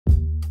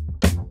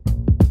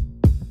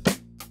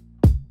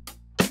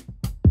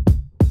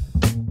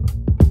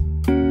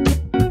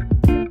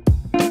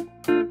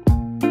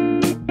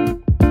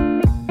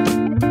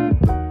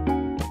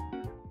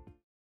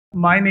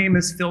My name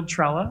is Phil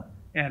Trella,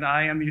 and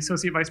I am the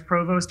Associate Vice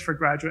Provost for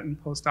Graduate and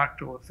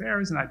Postdoctoral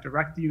Affairs, and I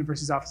direct the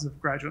University's Office of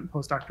Graduate and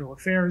Postdoctoral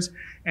Affairs.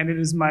 And it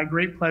is my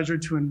great pleasure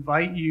to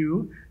invite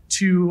you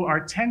to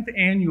our 10th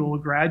annual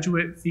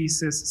Graduate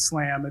Thesis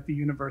SLAM at the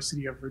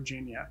University of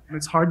Virginia.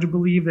 It's hard to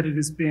believe that it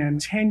has been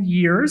 10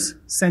 years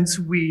since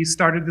we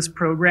started this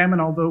program,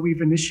 and although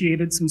we've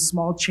initiated some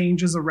small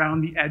changes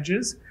around the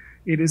edges,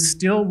 it is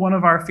still one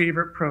of our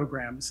favorite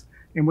programs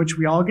in which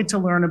we all get to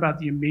learn about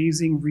the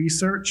amazing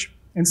research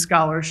and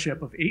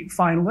scholarship of 8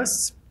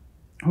 finalists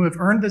who have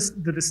earned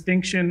the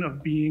distinction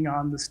of being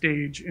on the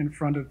stage in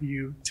front of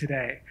you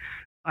today.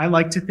 I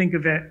like to think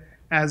of it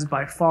as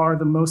by far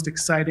the most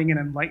exciting and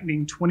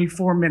enlightening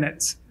 24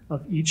 minutes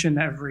of each and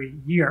every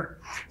year.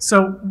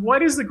 So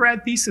what is the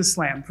Grad Thesis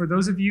SLAM? For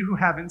those of you who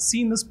haven't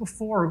seen this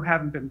before, who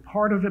haven't been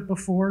part of it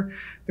before,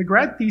 the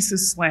Grad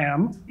Thesis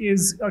SLAM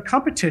is a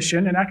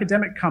competition, an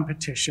academic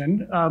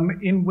competition,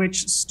 in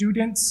which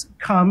students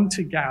come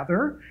to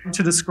gather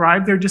to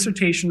describe their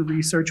dissertation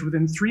research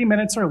within 3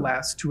 minutes or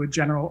less to a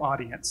general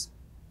audience.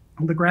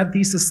 The Grad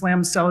Thesis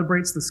SLAM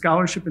celebrates the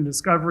scholarship and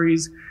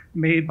discoveries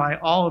made by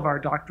all of our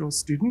doctoral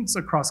students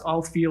across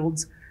all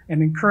fields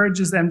and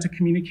encourages them to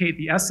communicate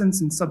the essence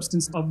and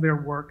substance of their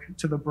work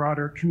to the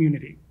broader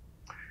community.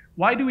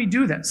 Why do we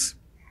do this?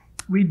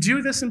 We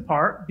do this in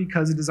part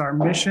because it is our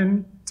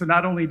mission to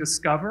not only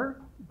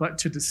discover, but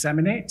to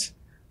disseminate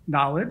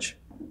knowledge,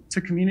 to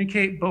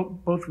communicate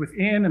both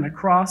within and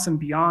across and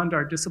beyond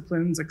our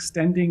disciplines,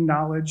 extending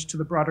knowledge to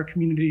the broader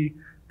community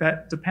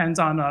that depends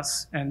on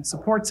us and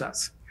supports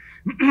us.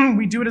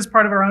 We do it as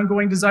part of our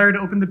ongoing desire to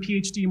open the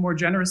PhD more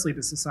generously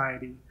to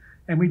society.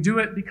 And we do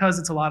it because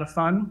it's a lot of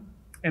fun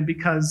and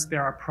because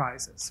there are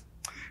prizes.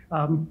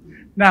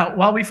 Now,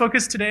 while we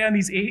focus today on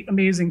these 8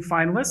 amazing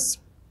finalists,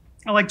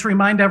 I'd like to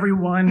remind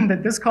everyone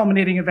that this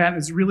culminating event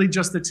is really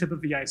just the tip of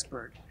the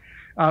iceberg.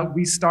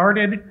 We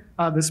started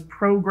this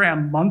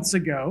program months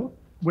ago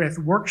with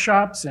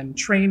workshops and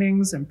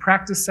trainings and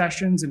practice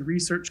sessions and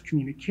research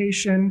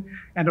communication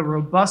and a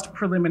robust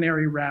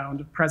preliminary round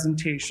of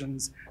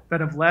presentations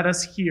that have led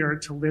us here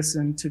to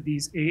listen to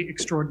these 8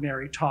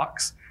 extraordinary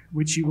talks,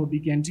 which you will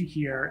begin to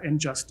hear in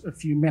just a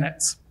few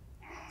minutes.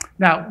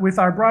 Now, with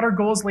our broader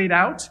goals laid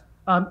out,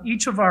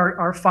 each of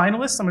our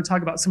finalists, I'm going to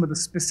talk about some of the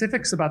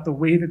specifics about the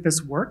way that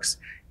this works.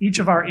 Each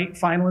of our 8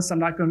 finalists, I'm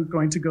not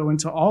going to go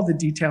into all the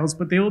details,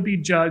 but they will be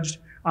judged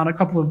on a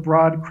couple of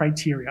broad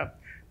criteria.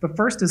 The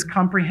first is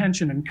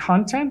comprehension and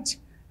content,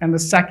 and the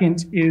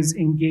second is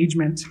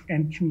engagement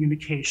and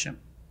communication.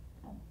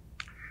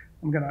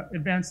 I'm going to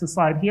advance the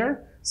slide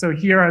here. So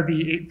here are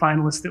the 8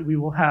 finalists that we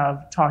will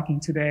have talking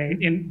today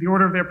in the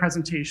order of their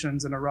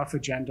presentations and a rough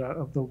agenda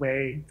of the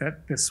way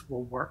that this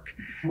will work.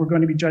 We're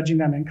going to be judging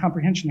them in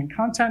comprehension and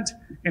content,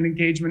 and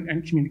engagement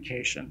and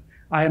communication.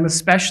 I am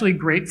especially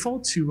grateful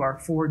to our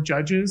 4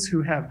 judges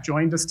who have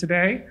joined us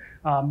today,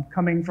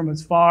 coming from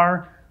as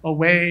far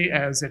away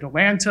as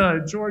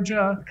Atlanta,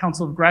 Georgia, the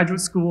Council of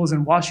Graduate Schools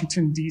in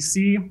Washington,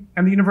 D.C.,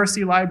 and the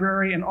University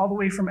Library, and all the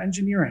way from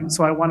engineering.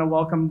 So I want to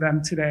welcome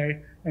them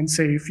today and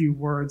say a few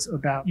words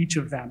about each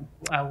of them.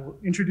 I will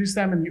introduce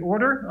them in the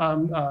order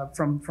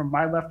from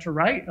my left to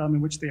right, in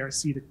which they are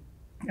seated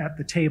at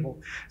the table.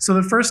 So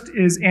the first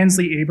is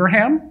Ansley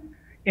Abraham.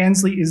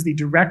 Ansley is the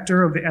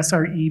director of the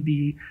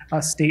SREB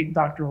State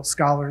Doctoral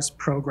Scholars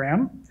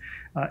Program.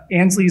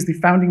 Ansley is the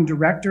founding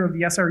director of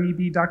the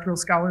SREB Doctoral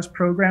Scholars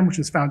Program, which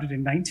was founded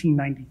in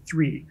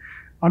 1993.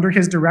 Under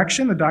his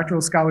direction, the Doctoral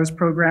Scholars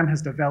Program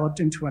has developed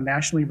into a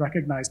nationally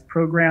recognized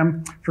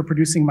program for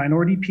producing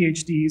minority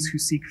PhDs who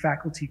seek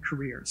faculty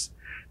careers.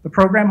 The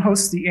program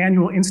hosts the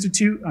annual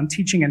Institute on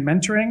Teaching and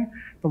Mentoring,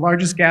 the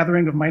largest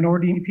gathering of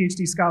minority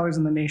PhD scholars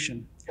in the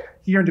nation.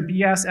 He earned a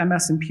BS,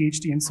 MS, and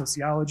PhD in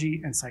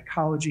sociology and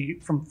psychology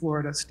from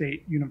Florida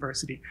State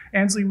University.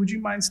 Ansley, would you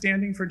mind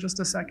standing for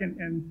just a second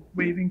and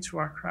waving to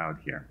our crowd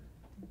here?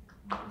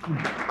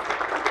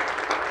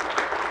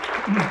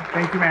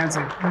 Thank you,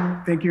 Ansley.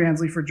 Thank you,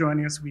 Ansley, for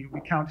joining us. We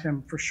count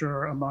him for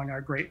sure among our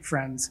great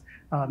friends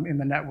in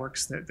the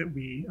networks that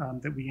we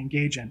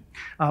engage in.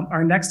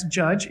 Our next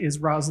judge is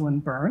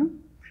Rosalind Byrne.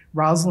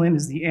 Rosalind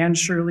is the Anne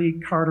Shirley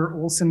Carter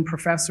Olson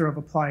Professor of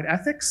Applied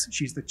Ethics.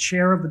 She's the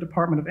chair of the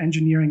Department of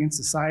Engineering and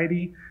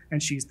Society,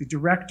 and she's the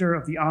director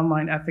of the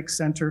Online Ethics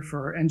Center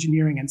for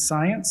Engineering and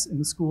Science in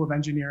the School of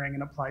Engineering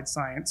and Applied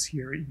Science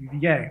here at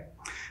UVA.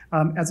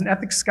 As an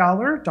ethics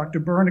scholar, Dr.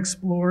 Byrne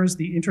explores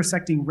the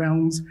intersecting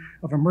realms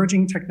of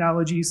emerging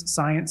technologies,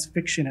 science,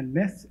 fiction, and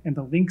myth, and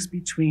the links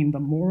between the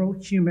moral,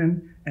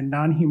 human, and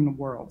non-human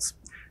worlds.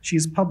 She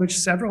has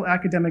published several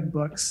academic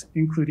books,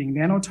 including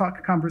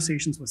Nanotalk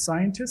Conversations with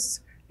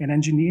Scientists and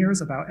Engineers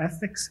about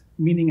Ethics,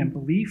 Meaning, and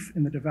Belief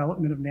in the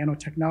Development of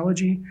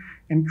Nanotechnology,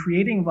 and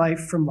Creating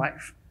Life from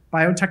Life,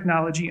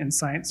 Biotechnology and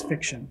Science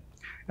Fiction,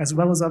 as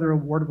well as other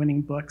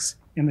award-winning books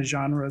in the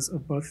genres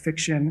of both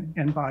fiction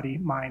and body,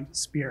 mind,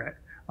 spirit.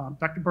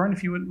 Dr. Byrne,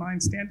 if you wouldn't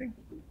mind standing.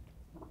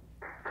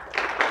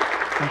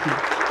 Thank you.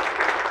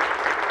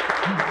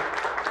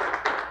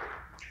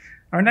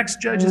 Our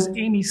next judge is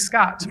Amy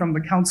Scott from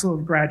the Council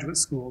of Graduate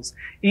Schools.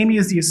 Amy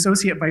is the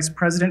Associate Vice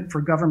President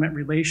for Government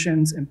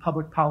Relations and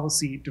Public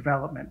Policy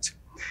Development.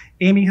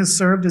 Amy has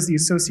served as the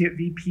Associate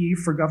VP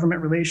for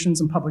Government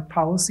Relations and Public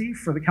Policy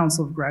for the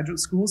Council of Graduate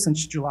Schools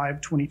since July of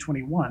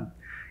 2021.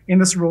 In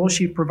this role,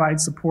 she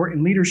provides support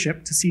and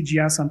leadership to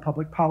CGS on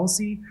public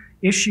policy,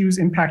 issues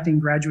impacting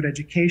graduate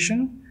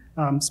education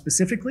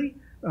specifically.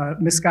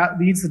 Ms. Scott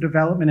leads the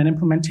development and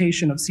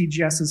implementation of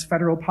CGS's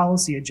federal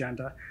policy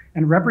agenda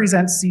and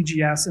represents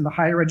CGS in the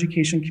higher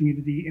education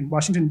community in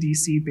Washington,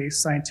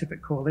 D.C.-based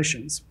scientific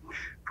coalitions.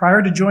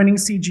 Prior to joining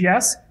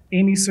CGS,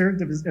 Amy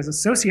served as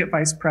Associate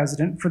Vice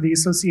President for the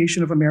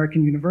Association of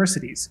American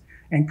Universities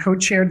and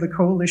co-chaired the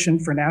Coalition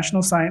for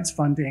National Science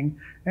Funding,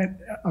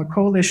 a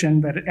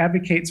coalition that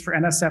advocates for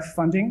NSF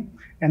funding,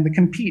 and the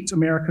Compete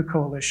America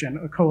Coalition,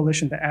 a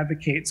coalition that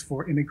advocates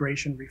for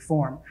immigration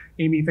reform.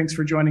 Amy, thanks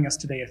for joining us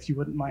today. If you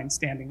wouldn't mind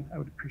standing, I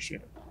would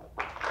appreciate it.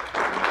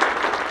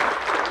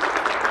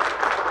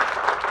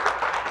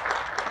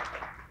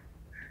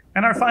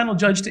 And our final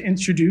judge to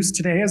introduce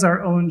today is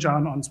our own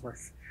John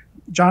Unsworth.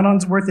 John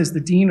Unsworth is the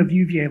Dean of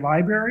UVA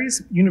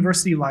Libraries,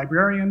 University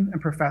Librarian,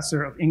 and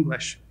Professor of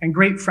English, and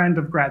great friend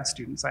of grad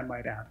students, I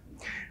might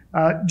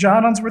add.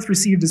 John Unsworth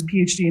received his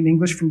PhD in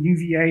English from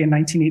UVA in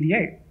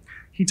 1988.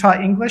 He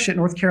taught English at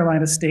North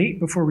Carolina State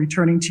before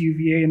returning to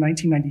UVA in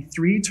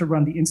 1993 to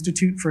run the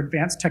Institute for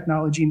Advanced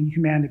Technology and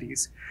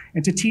Humanities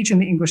and to teach in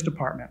the English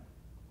department.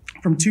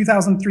 From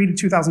 2003 to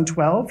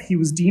 2012, he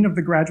was Dean of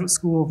the Graduate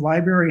School of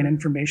Library and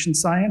Information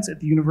Science at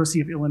the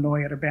University of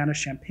Illinois at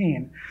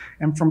Urbana-Champaign.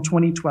 And from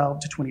 2012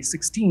 to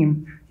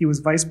 2016, he was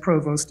Vice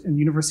Provost and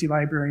University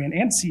Librarian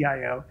and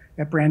CIO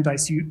at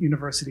Brandeis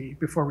University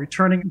before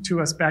returning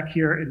to us back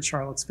here in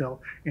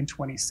Charlottesville in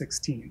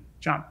 2016.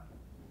 John.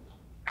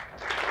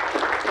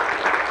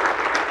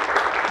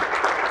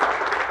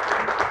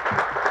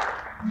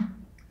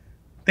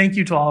 Thank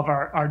you to all of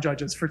our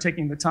judges for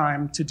taking the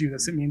time to do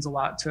this. It means a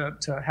lot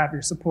to have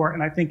your support.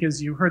 And I think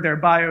as you heard their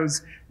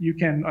bios, you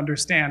can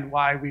understand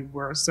why we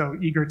were so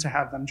eager to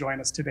have them join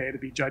us today to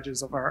be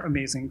judges of our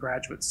amazing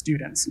graduate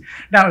students.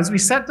 Now, as we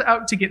set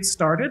out to get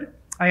started,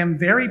 I am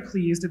very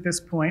pleased at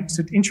this point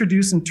to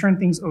introduce and turn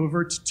things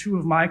over to two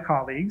of my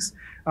colleagues,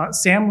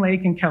 Sam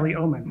Lake and Kelly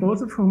Oman,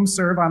 both of whom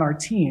serve on our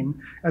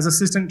team as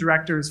Assistant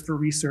Directors for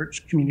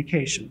Research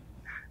Communication.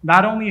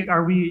 Not only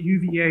are we at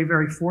UVA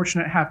very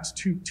fortunate to have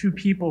two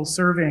people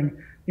serving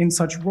in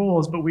such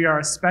roles, but we are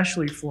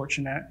especially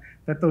fortunate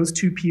that those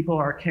two people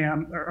are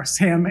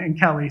Sam and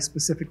Kelly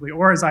specifically,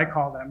 or as I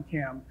call them,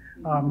 Cam.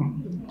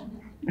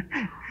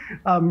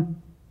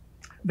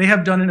 They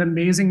have done an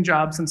amazing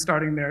job since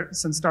starting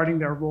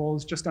their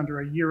roles just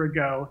under a year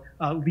ago,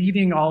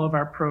 leading all of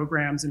our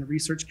programs in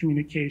research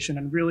communication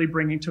and really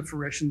bringing to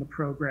fruition the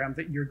program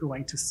that you're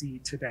going to see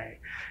today.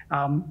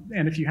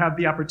 And if you have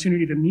the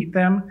opportunity to meet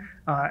them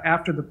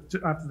after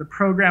the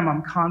program,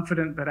 I'm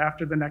confident that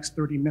after the next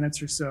 30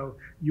 minutes or so,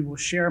 you will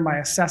share my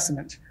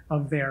assessment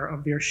of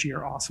their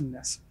sheer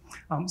awesomeness.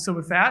 So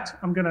with that,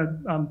 I'm going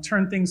to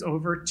turn things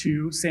over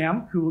to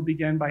Sam, who will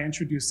begin by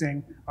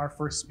introducing our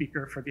first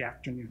speaker for the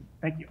afternoon.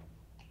 Thank you.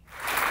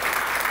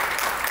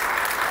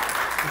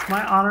 It's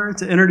my honor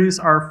to introduce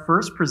our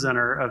first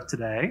presenter of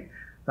today,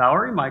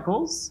 Valerie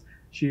Michaels.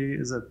 She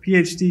is a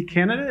PhD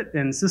candidate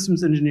in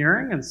Systems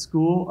Engineering and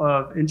School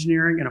of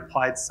Engineering and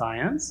Applied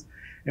Science,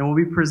 and will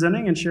be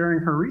presenting and sharing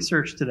her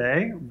research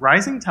today,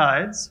 Rising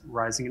Tides,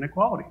 Rising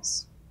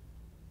Inequalities.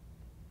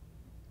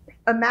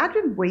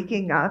 Imagine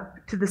waking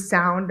up to the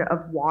sound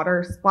of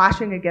water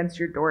splashing against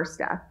your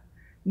doorstep,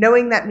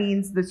 knowing that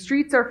means the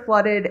streets are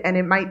flooded and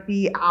it might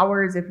be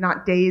hours, if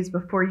not days,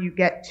 before you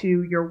get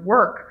to your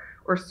work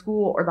or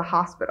school or the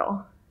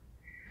hospital.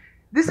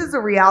 This is the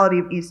reality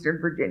of Eastern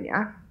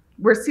Virginia,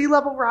 where sea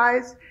level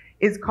rise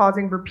is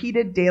causing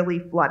repeated daily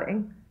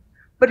flooding.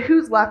 But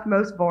who's left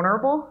most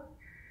vulnerable?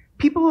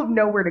 People who have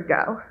nowhere to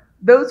go,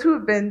 those who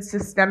have been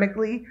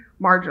systemically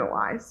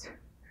marginalized.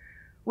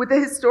 With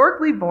a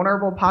historically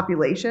vulnerable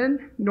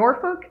population,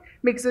 Norfolk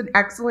makes an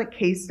excellent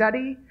case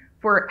study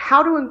for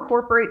how to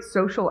incorporate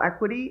social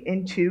equity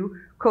into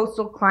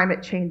coastal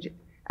climate change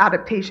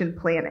adaptation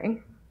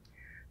planning.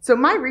 So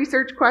my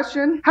research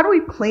question, how do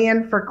we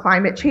plan for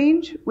climate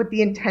change with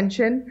the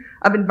intention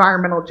of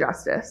environmental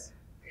justice?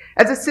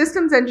 As a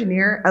systems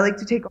engineer, I like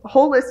to take a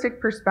holistic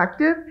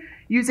perspective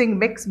using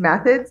mixed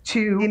methods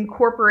to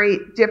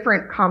incorporate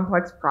different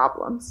complex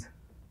problems.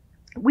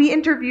 We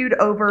interviewed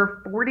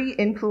over 40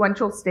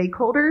 influential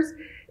stakeholders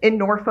in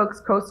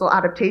Norfolk's coastal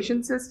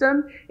adaptation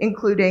system,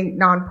 including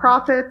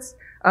nonprofits,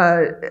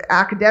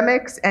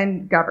 academics,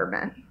 and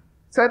government.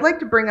 So I'd like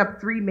to bring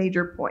up three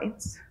major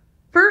points.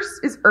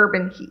 First is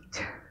urban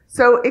heat.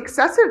 So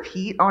excessive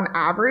heat on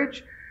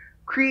average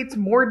creates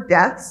more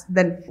deaths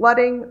than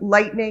flooding,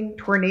 lightning,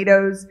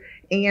 tornadoes,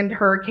 and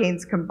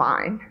hurricanes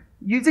combined.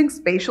 Using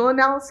spatial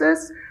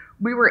analysis,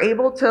 we were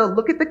able to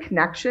look at the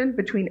connection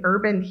between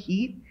urban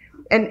heat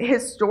and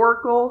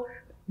historical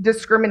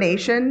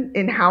discrimination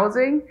in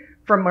housing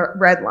from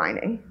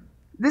redlining.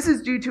 This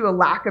is due to a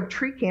lack of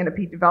tree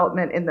canopy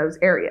development in those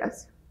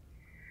areas.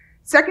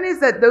 Second is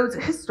that those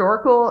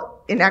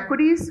historical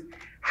inequities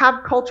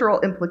have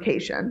cultural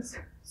implications.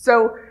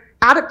 So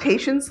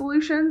adaptation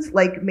solutions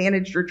like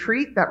managed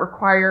retreat that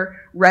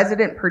require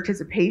resident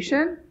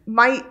participation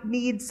might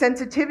need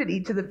sensitivity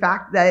to the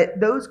fact that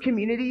those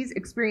communities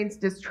experience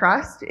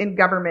distrust in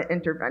government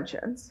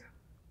interventions.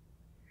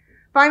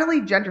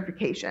 Finally,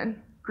 gentrification.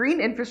 Green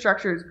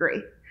infrastructure is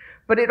great,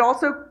 but it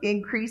also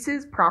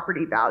increases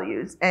property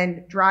values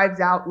and drives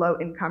out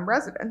low-income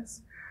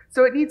residents.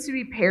 So it needs to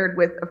be paired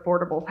with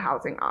affordable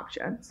housing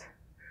options.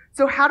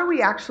 So how do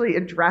we actually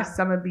address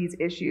some of these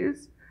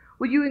issues?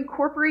 Well, you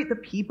incorporate the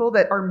people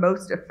that are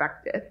most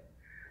affected.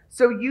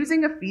 So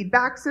using a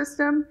feedback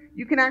system,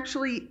 you can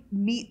actually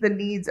meet the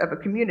needs of a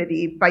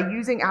community by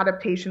using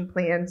adaptation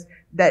plans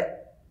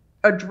that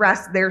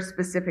address their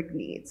specific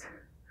needs.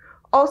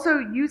 Also,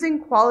 using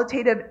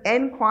qualitative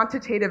and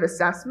quantitative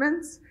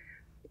assessments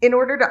in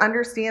order to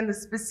understand the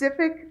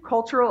specific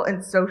cultural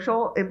and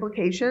social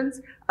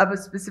implications of a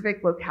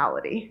specific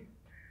locality.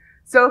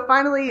 So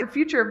finally, the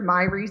future of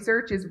my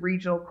research is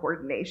regional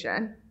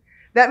coordination.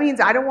 That means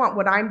I don't want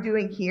what I'm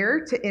doing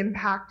here to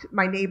impact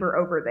my neighbor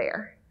over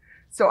there.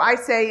 So I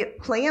say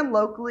plan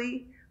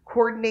locally,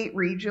 coordinate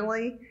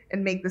regionally,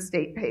 and make the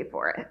state pay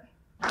for it.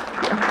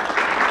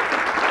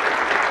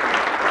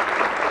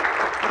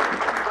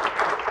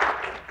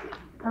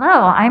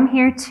 Hello, I'm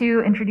here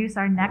to introduce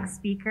our next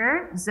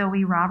speaker,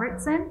 Zoe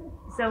Robertson.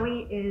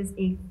 Zoe is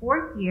a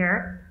fourth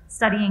year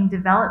studying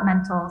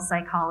developmental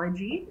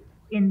psychology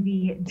in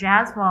the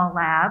Jaswal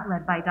lab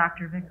led by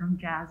Dr. Vikram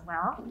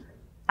Jaswal.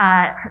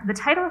 The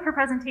title of her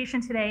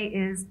presentation today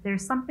is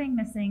There's Something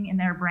Missing in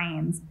Their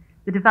Brains,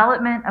 the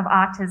Development of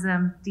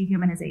Autism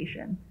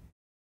Dehumanization.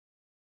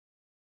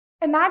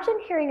 Imagine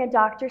hearing a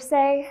doctor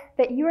say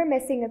that you are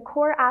missing a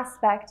core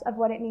aspect of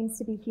what it means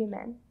to be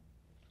human.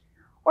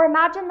 Or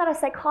imagine that a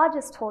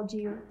psychologist told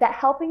you that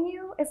helping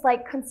you is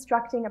like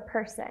constructing a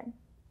person.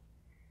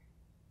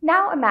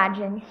 Now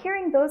imagine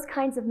hearing those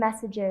kinds of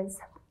messages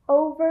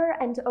over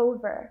and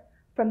over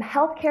from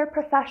healthcare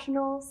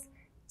professionals,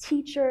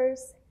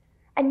 teachers,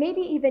 and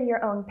maybe even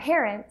your own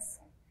parents,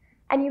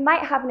 and you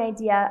might have an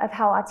idea of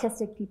how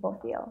autistic people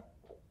feel.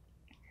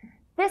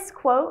 This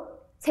quote,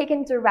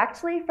 taken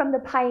directly from the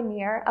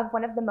pioneer of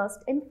one of the most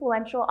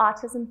influential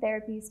autism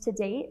therapies to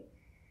date,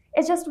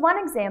 is just one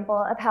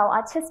example of how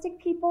autistic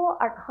people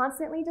are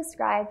constantly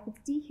described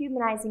with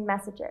dehumanizing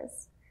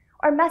messages,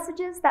 or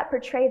messages that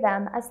portray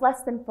them as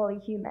less than fully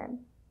human.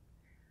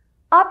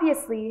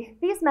 Obviously,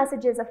 these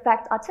messages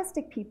affect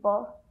autistic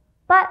people,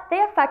 but they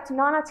affect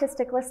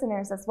non-autistic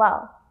listeners as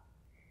well.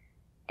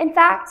 In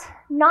fact,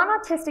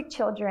 non-autistic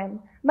children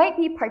might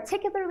be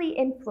particularly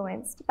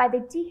influenced by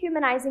the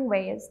dehumanizing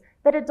ways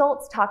that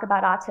adults talk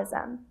about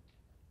autism.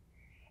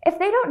 If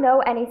they don't know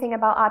anything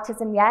about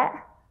autism yet,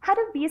 how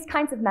do these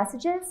kinds of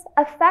messages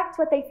affect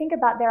what they think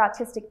about their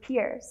autistic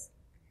peers?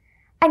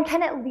 And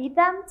can it lead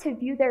them to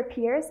view their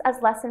peers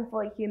as less than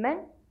fully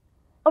human?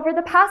 Over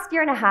the past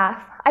year and a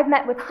half, I've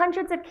met with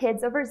hundreds of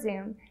kids over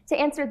Zoom to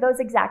answer those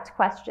exact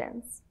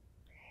questions.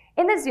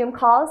 In the Zoom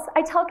calls,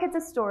 I tell kids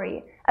a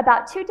story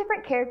about two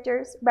different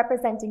characters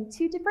representing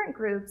two different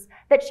groups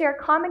that share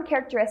common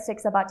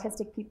characteristics of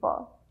autistic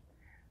people.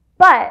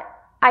 But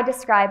I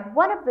describe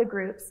one of the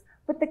groups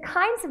with the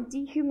kinds of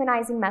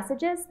dehumanizing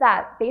messages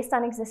that, based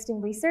on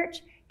existing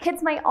research,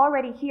 kids might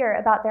already hear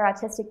about their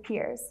autistic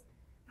peers.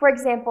 For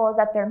example,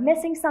 that they're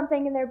missing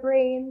something in their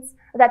brains,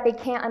 or that they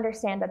can't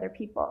understand other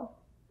people.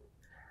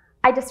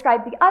 I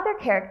describe the other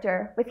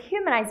character with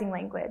humanizing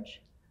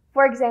language.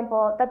 For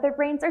example, that their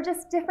brains are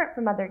just different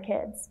from other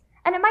kids,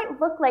 and it might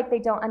look like they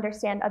don't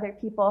understand other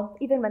people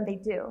even when they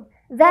do.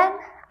 Then,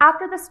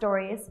 after the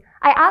stories,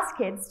 I ask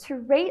kids to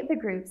rate the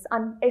groups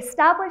on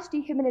established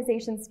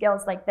dehumanization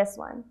skills like this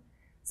one.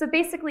 So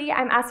basically,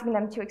 I'm asking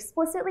them to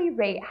explicitly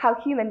rate how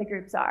human the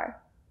groups are.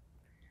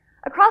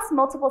 Across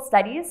multiple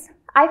studies,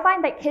 I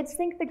find that kids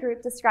think the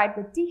group described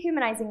with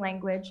dehumanizing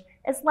language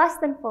is less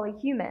than fully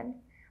human,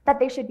 that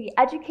they should be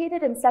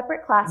educated in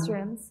separate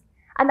classrooms,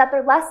 and that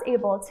they're less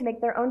able to make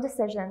their own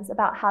decisions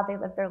about how they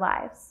live their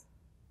lives.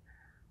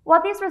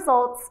 While these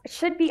results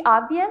should be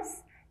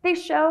obvious, they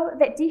show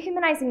that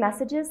dehumanizing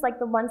messages like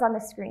the ones on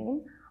the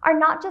screen are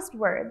not just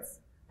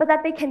words, but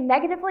that they can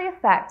negatively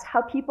affect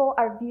how people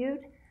are viewed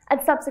and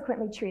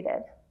subsequently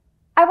treated.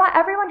 I want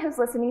everyone who's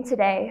listening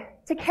today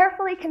to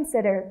carefully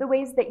consider the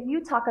ways that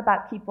you talk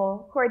about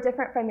people who are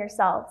different from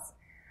yourselves,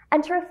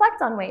 and to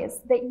reflect on ways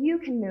that you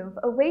can move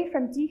away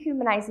from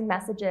dehumanizing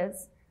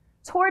messages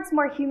towards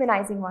more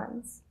humanizing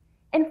ones,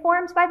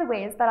 informed by the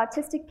ways that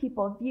autistic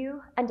people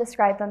view and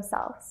describe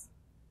themselves.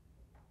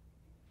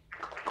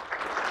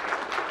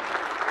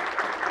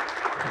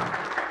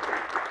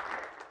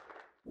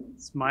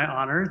 It's my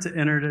honor to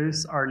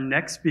introduce our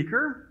next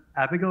speaker,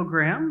 Abigail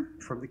Graham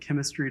from the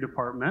Chemistry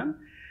Department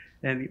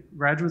and the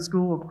Graduate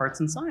School of Arts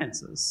and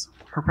Sciences.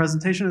 Her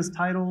presentation is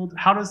titled,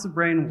 How Does the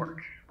Brain Work?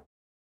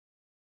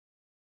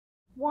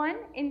 1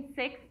 in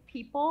 6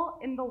 people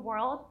in the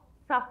world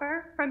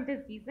suffer from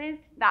diseases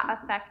that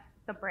affect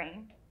the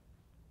brain.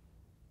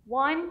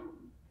 1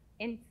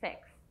 in 6.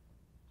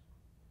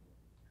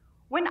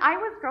 When I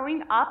was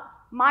growing up,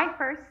 my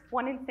first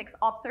 1 in 6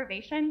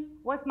 observation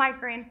was my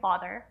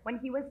grandfather when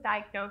he was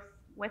diagnosed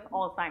with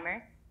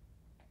Alzheimer's.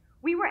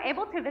 We were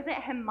able to visit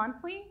him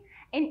monthly,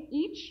 and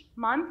each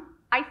month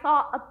I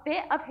saw a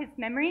bit of his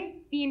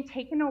memory being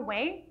taken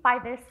away by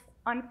this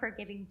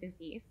unforgiving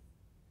disease.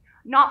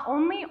 Not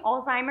only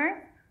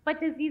Alzheimer's,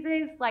 but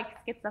diseases like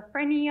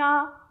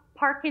schizophrenia,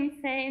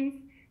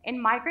 Parkinson's,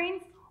 and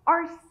migraines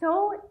are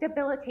so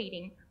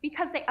debilitating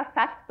because they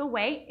affect the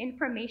way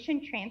information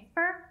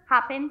transfer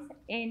happens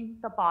in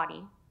the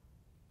body.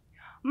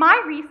 My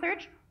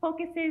research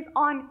focuses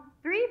on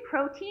 3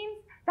 proteins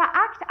that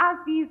act as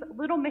these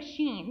little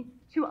machines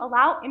to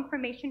allow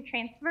information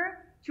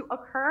transfer to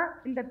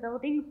occur in the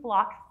building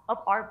blocks of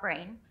our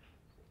brain.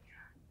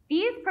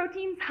 These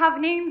proteins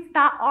have names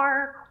that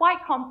are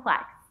quite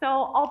complex,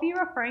 so I'll be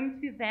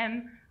referring to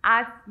them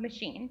as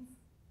machines.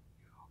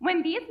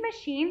 When these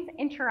machines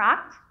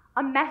interact,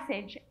 a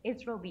message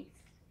is released.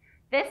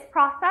 This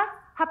process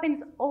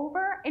happens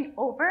over and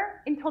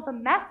over until the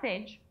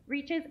message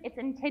reaches its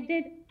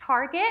intended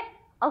target,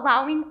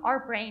 allowing our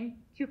brain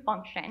to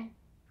function.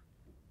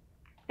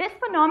 This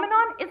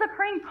phenomenon is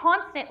occurring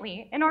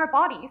constantly in our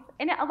bodies,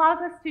 and it allows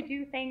us to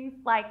do things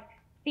like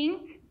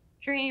think,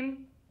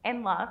 dream,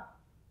 and love.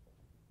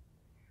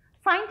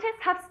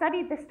 Scientists have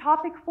studied this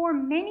topic for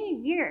many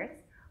years,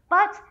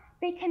 but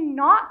they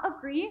cannot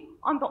agree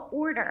on the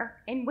order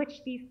in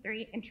which these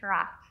 3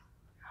 interact.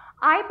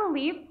 I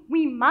believe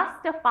we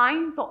must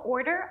define the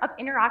order of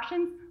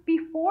interactions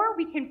before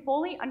we can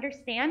fully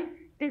understand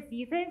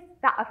diseases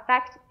that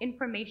affect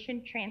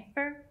information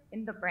transfer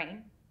in the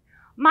brain.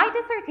 My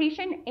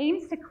dissertation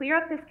aims to clear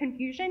up this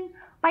confusion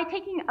by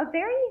taking a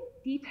very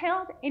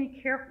detailed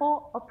and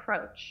careful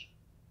approach.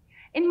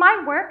 In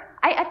my work,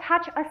 I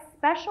attach a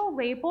special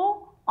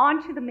label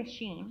onto the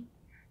machine.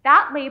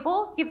 That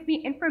label gives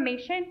me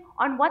information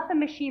on what the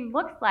machine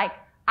looks like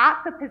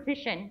at the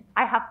position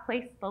I have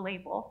placed the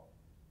label.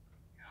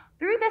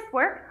 Through this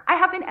work, I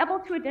have been able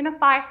to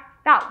identify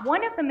that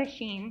one of the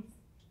machines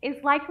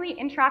is likely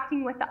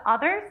interacting with the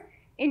others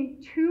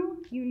in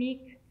 2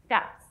 unique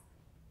steps.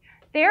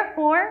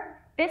 Therefore,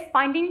 this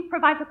finding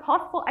provides a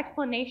possible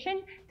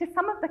explanation to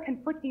some of the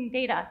conflicting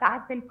data that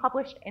has been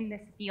published in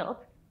this field.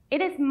 It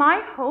is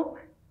my hope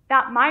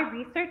that my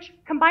research,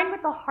 combined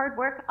with the hard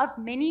work of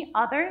many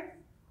others,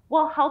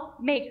 will help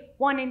make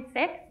 1 in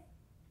 6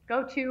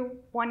 go to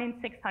 1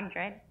 in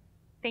 600.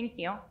 Thank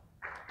you.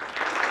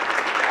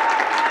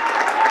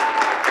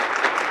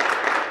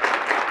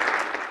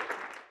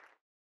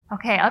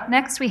 Okay, up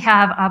next we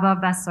have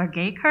Aba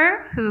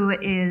Basargekar, who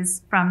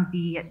is from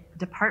the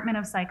Department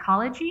of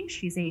Psychology.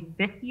 She's a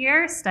 5th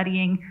year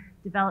studying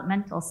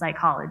developmental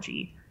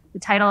psychology. The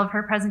title of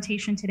her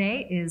presentation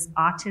today is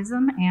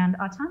Autism and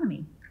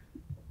Autonomy.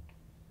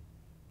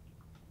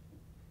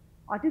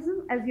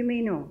 Autism, as you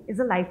may know, is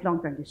a lifelong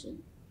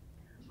condition.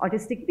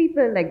 Autistic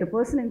people, like the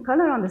person in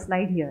color on the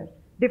slide here,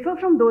 differ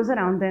from those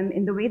around them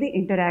in the way they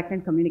interact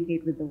and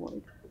communicate with the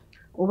world.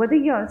 Over the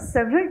years,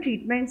 several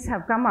treatments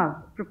have come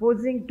up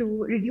proposing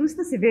to reduce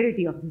the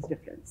severity of this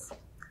difference.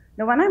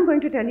 The one I'm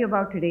going to tell you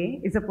about today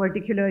is a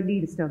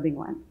particularly disturbing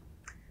one.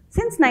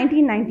 Since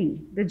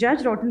 1990, the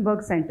Judge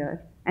Rotenberg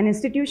Center, an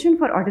institution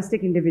for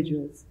autistic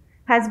individuals,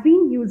 has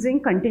been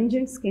using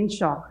contingent skin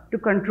shock to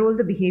control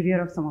the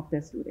behavior of some of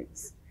their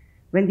students.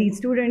 When these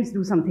students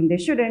do something they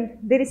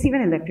shouldn't, they receive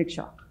an electric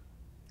shock.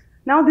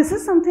 Now, this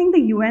is something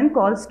the UN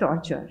calls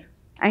torture,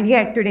 and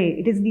yet today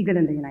it is legal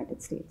in the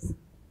United States.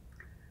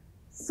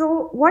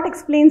 So what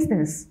explains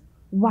this?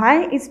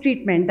 Why is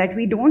treatment that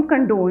we don't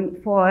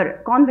condone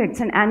for convicts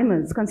and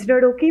animals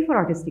considered okay for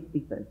autistic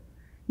people?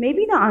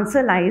 Maybe the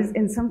answer lies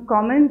in some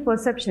common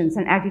perceptions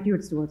and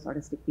attitudes towards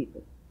autistic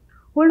people.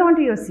 Hold on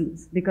to your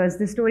seats, because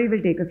this story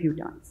will take a few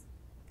turns.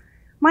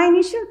 My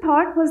initial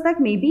thought was that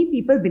maybe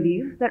people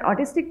believe that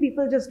autistic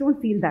people just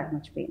don't feel that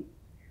much pain.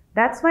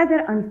 That's why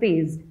they're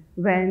unfazed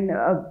when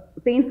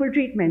painful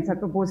treatments are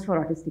proposed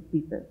for autistic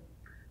people.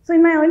 So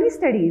in my early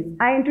studies,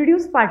 I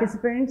introduced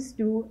participants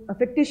to a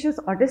fictitious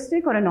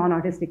autistic or a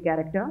non-autistic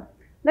character,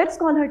 let's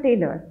call her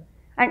Taylor,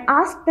 and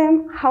asked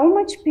them how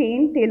much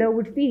pain Taylor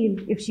would feel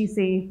if she,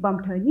 say,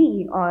 bumped her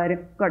knee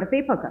or got a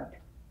paper cut.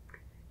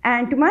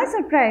 And to my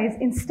surprise,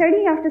 in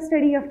study after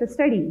study after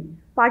study,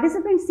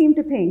 participants seemed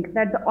to think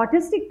that the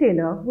autistic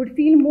Taylor would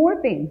feel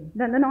more pain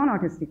than the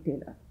non-autistic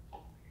Taylor.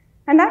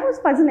 And that was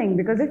puzzling,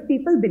 because if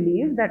people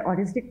believe that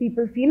autistic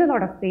people feel a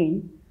lot of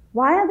pain,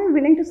 why are they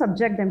willing to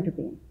subject them to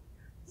pain?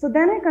 So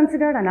then I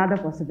considered another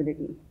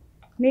possibility.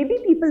 Maybe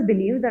people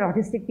believe that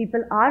autistic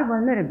people are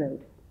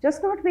vulnerable,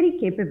 just not very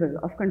capable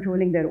of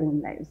controlling their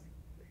own lives.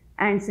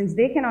 And since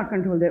they cannot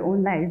control their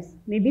own lives,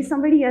 maybe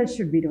somebody else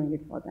should be doing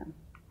it for them.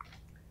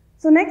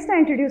 So next I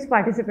introduced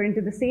participants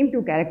to the same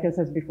 2 characters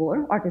as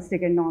before,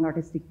 autistic and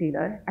non-autistic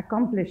Taylor,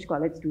 accomplished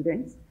college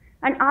students,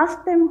 and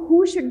asked them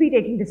who should be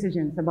taking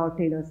decisions about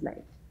Taylor's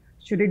life.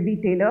 Should it be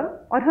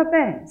Taylor or her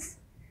parents?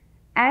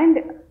 And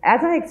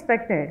as I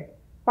expected,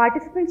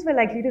 participants were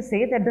likely to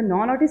say that the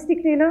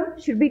non-autistic Taylor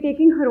should be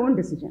taking her own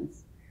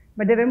decisions.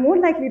 but they were more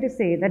likely to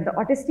say that the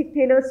autistic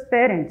Taylor's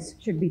parents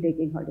should be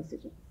taking her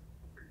decisions.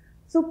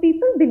 So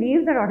people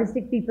believe that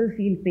autistic people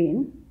feel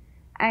pain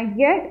and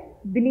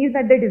yet believe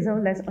that they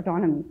deserve less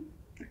autonomy.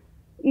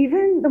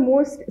 Even the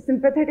most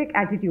sympathetic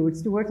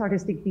attitudes towards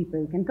autistic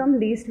people can come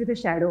laced with a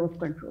shadow of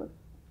control.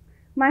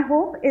 My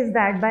hope is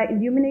that by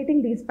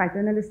illuminating these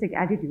paternalistic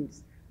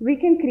attitudes, we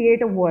can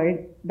create a world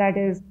that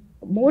is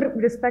more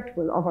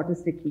respectful of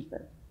autistic people.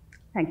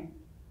 Thank you.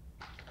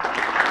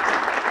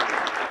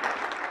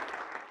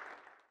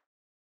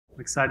 I'm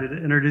excited to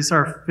introduce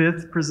our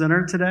fifth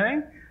presenter today,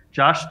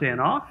 Josh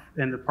Danoff,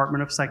 in the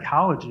Department of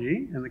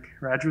Psychology in the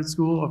Graduate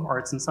School of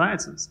Arts and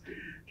Sciences.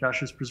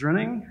 Josh is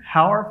presenting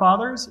How Our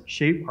Fathers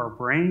Shape Our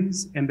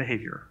Brains and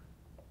Behavior.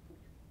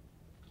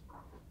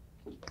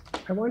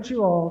 I want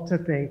you all to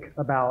think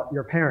about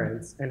your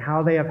parents and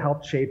how they have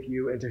helped shape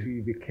you into who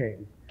you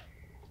became,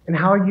 and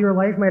how your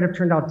life might have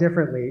turned out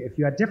differently if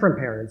you had different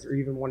parents or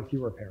even one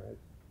fewer parent.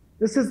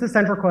 This is the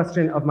central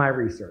question of my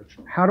research.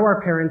 How do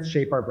our parents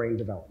shape our brain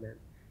development?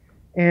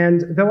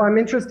 And though I'm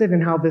interested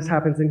in how this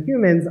happens in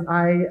humans,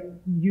 I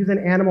use an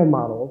animal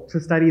model to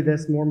study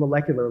this more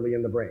molecularly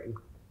in the brain.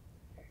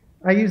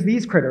 I use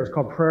these critters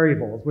called prairie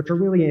voles, which are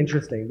really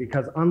interesting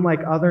because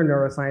unlike other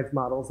neuroscience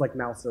models like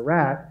mouse or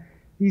rat,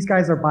 these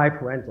guys are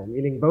biparental,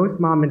 meaning both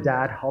mom and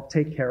dad help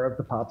take care of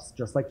the pups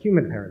just like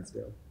human parents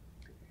do.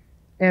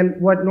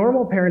 And what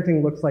normal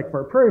parenting looks like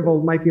for a prairie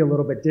vole might be a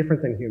little bit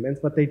different than humans,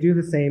 but they do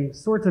the same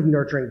sorts of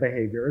nurturing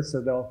behaviors,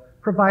 so they'll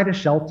provide a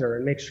shelter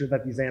and make sure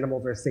that these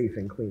animals are safe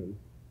and clean.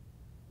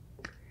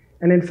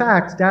 And in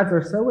fact, dads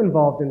are so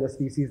involved in the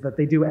species that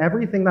they do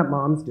everything that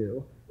moms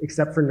do,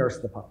 except for nurse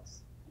the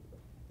pups.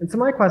 And so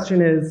my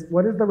question is,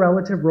 what is the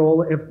relative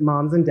role of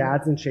moms and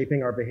dads in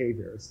shaping our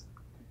behaviors?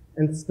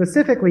 And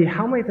specifically,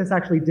 how might this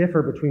actually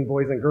differ between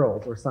boys and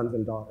girls, or sons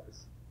and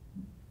daughters?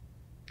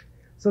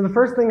 So the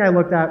first thing I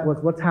looked at was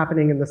what's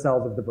happening in the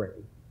cells of the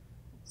brain.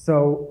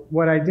 So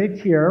what I did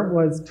here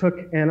was took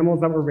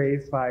animals that were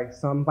raised by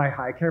some by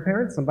high care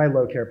parents, some by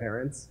low care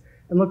parents,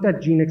 and looked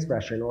at gene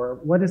expression, or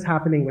what is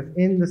happening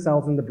within the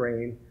cells in the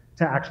brain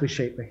to actually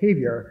shape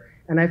behavior.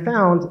 And I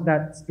found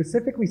that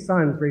specifically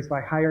sons raised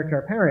by higher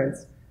care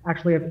parents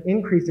actually have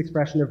increased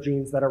expression of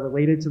genes that are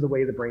related to the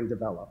way the brain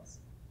develops.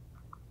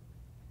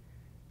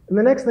 And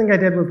the next thing I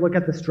did was look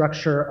at the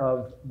structure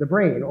of the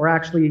brain, or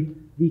actually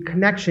the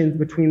connections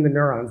between the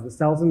neurons, the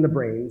cells in the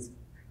brains,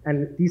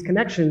 and these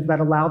connections that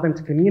allow them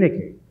to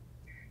communicate.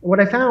 And what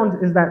I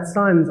found is that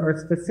sons are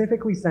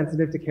specifically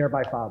sensitive to care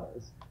by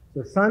fathers.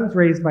 So sons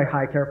raised by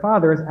high care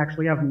fathers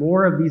actually have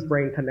more of these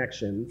brain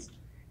connections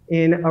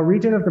in a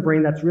region of the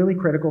brain that's really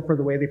critical for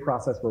the way they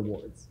process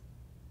rewards.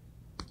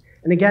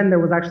 And again, there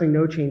was actually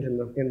no change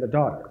in the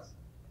daughters.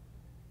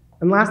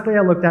 And lastly,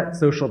 I looked at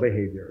social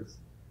behaviors.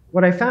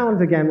 What I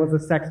found, again, was a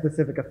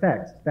sex-specific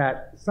effect,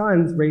 that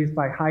sons raised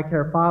by high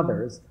care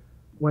fathers,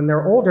 when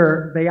they're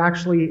older, they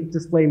actually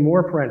display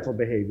more parental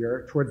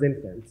behavior towards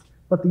infants.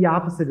 But the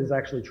opposite is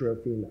actually true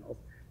of females,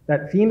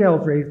 that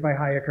females raised by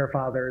higher care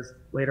fathers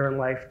later in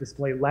life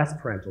display less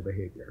parental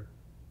behavior.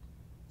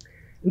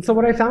 And so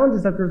what I found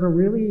is that there's a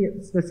really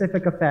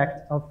specific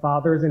effect of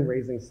fathers in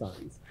raising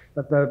sons,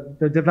 that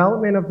the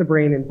development of the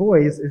brain in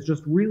boys is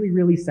just really,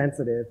 really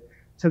sensitive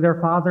to their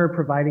father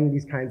providing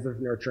these kinds of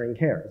nurturing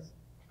cares.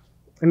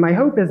 And my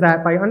hope is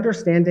that by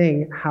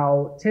understanding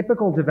how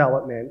typical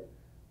development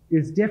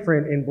is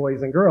different in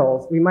boys and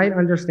girls, we might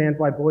understand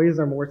why boys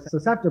are more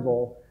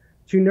susceptible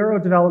to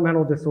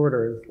neurodevelopmental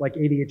disorders like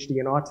ADHD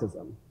and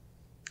autism,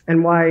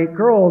 and why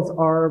girls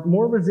are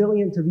more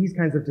resilient to these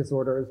kinds of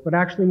disorders, but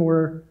actually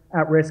more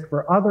at risk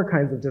for other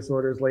kinds of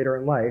disorders later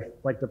in life,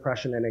 like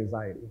depression and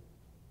anxiety.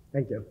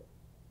 Thank you.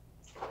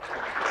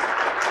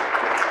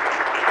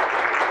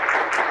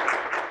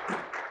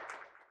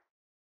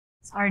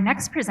 Our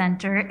next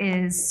presenter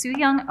is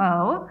Soo-Young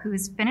Oh, who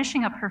is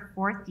finishing up her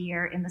 4th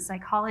year in the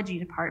psychology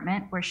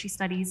department, where she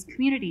studies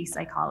community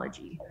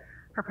psychology.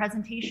 Her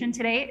presentation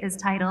today is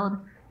titled,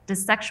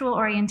 Does Sexual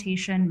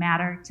Orientation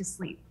Matter to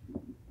Sleep?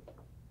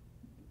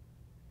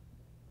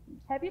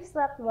 Have you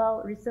slept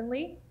well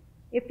recently?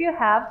 If you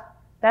have,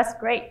 that's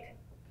great.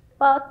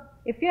 But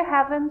if you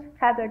haven't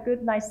had a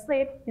good night's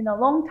sleep in a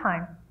long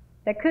time,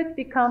 that could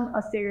become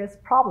a serious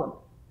problem,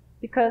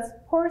 because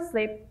poor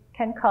sleep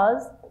can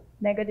cause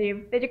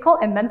negative physical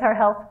and mental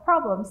health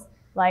problems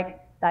like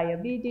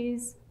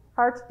diabetes,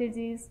 heart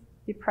disease,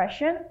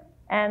 depression,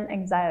 and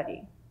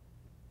anxiety.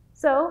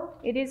 So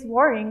it is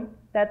worrying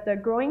that the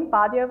growing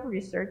body of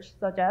research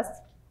suggests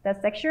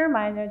that sexual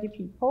minority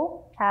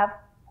people have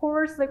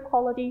poorer sleep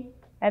quality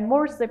and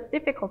more sleep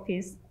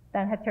difficulties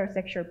than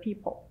heterosexual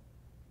people.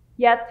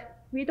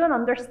 Yet, we don't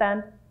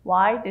understand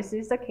why this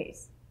is the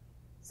case.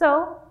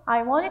 So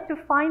I wanted to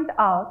find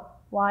out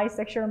why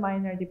sexual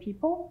minority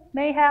people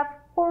may have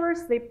poorer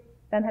sleep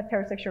than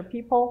heterosexual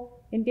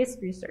people in this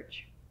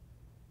research.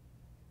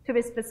 To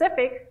be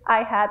specific,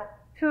 I had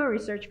 2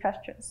 research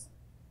questions.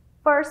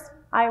 First,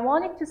 I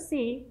wanted to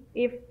see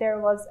if there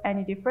was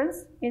any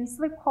difference in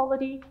sleep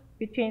quality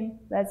between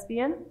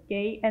lesbian,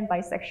 gay, and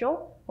bisexual,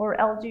 or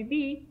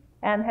LGB,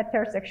 and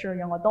heterosexual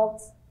young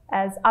adults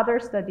as other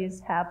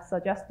studies have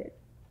suggested.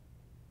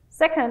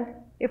 Second,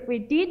 if we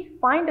did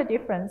find a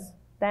difference,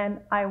 then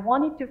I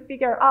wanted to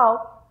figure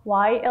out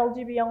why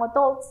LGB young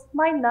adults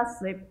might not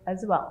sleep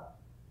as well.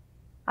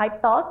 I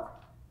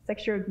thought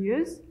sexual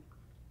abuse,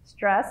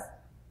 stress,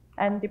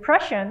 and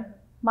depression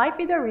might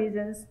be the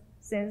reasons,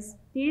 since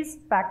these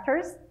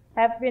factors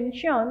have been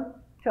shown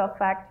to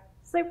affect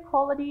sleep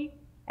quality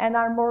and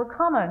are more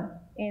common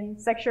in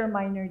sexual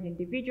minority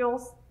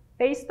individuals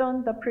based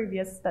on the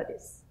previous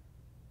studies.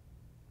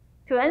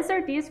 To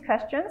answer these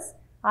questions,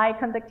 I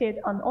conducted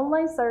an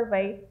online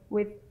survey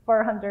with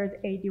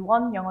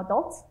 481 young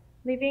adults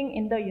living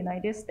in the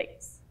United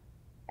States.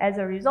 As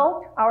a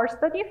result, our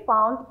study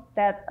found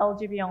that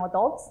LGBT young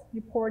adults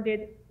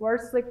reported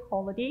worse sleep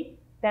quality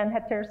than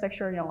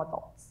heterosexual young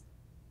adults.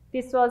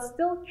 This was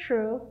still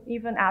true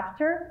even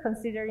after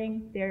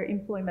considering their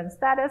employment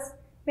status,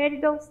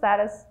 marital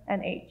status,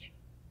 and age.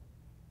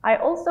 I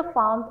also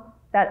found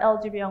that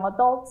LGBT young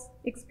adults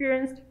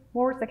experienced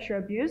more sexual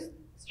abuse,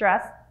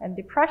 stress, and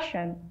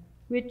depression,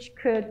 which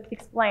could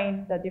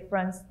explain the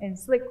difference in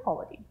sleep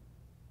quality.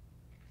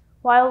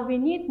 While we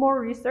need more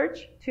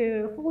research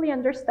to fully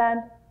understand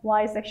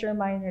why sexual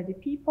minority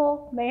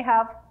people may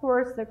have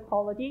poorer sleep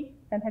quality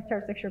than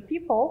heterosexual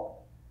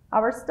people,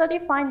 our study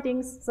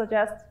findings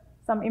suggest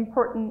some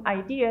important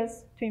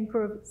ideas to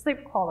improve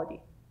sleep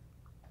quality.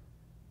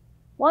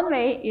 One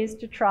way is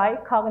to try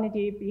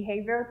cognitive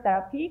behavior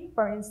therapy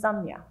for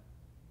insomnia.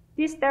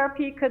 This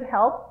therapy could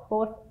help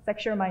both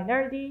sexual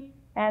minority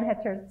and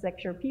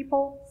heterosexual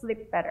people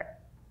sleep better.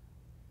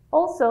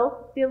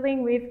 Also,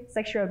 dealing with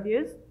sexual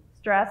abuse,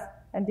 stress,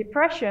 and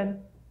depression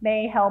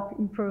may help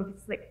improve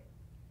sleep.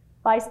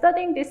 By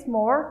studying this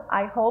more,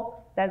 I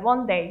hope that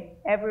one day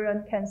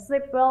everyone can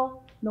sleep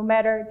well no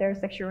matter their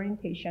sexual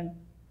orientation.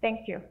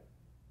 Thank you.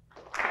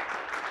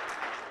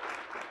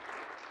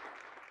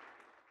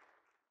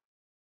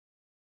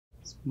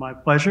 It's my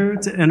pleasure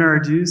to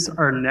introduce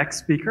our next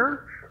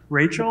speaker,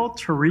 Rachel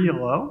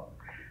Torriello,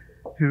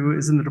 who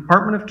is in the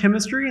Department of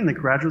Chemistry in the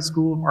Graduate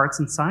School of Arts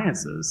and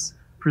Sciences,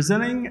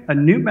 presenting a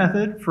new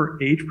method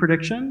for age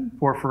prediction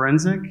for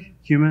forensic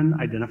human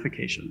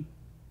identification.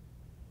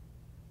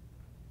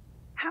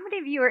 How many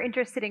of you are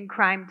interested in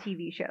crime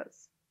TV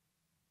shows?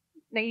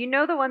 Now, you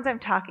know the ones I'm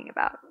talking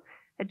about.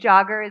 A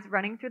jogger is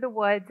running through the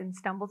woods and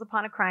stumbles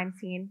upon a crime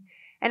scene,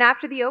 and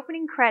after the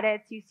opening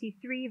credits, you see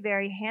three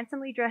very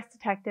handsomely dressed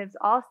detectives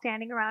all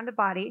standing around a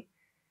body,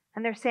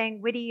 and they're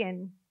saying witty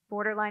and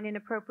borderline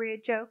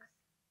inappropriate jokes.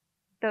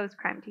 Those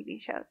crime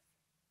TV shows.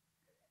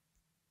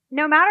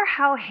 No matter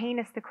how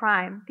heinous the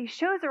crime, these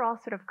shows are all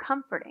sort of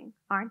comforting,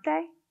 aren't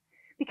they?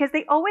 Because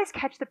they always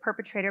catch the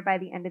perpetrator by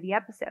the end of the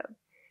episode.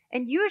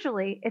 And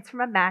usually it's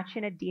from a match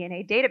in a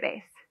DNA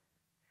database.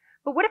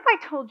 But what if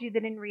I told you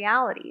that in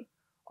reality,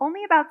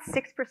 only about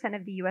 6%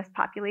 of the US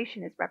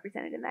population is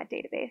represented in that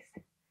database,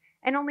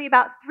 and only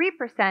about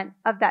 3%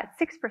 of that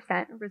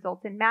 6%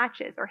 result in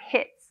matches, or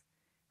hits,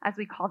 as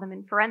we call them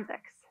in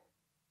forensics?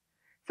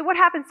 So what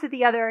happens to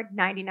the other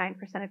 99%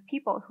 of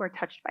people who are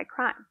touched by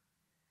crime?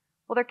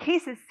 Well, their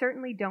cases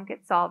certainly don't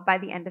get solved by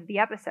the end of the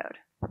episode.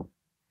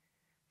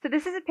 So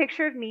this is a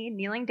picture of me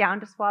kneeling down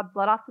to swab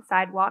blood off the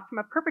sidewalk from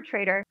a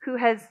perpetrator who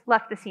has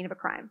left the scene of a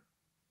crime.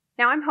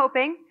 Now I'm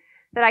hoping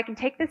that I can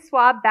take this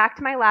swab back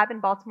to my lab in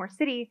Baltimore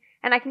City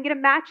and I can get a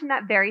match in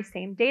that very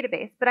same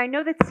database, but I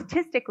know that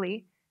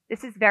statistically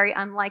this is very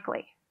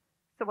unlikely.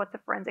 So what's a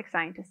forensic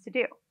scientist to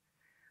do?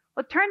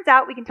 Well, it turns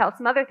out we can tell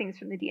some other things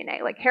from the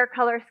DNA, like hair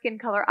color, skin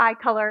color, eye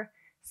color,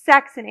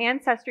 sex, and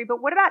ancestry,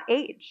 but what about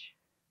age?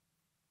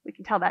 We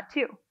can tell that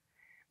too.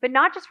 But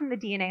not just from the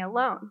DNA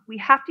alone. We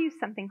have to use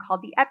something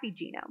called the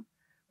epigenome,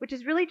 which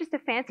is really just a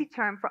fancy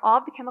term for all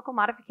of the chemical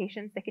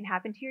modifications that can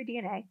happen to your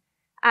DNA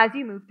as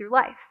you move through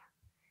life.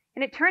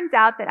 And it turns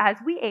out that as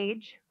we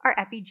age, our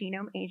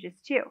epigenome ages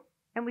too.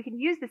 And we can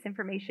use this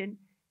information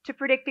to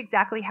predict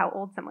exactly how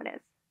old someone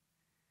is.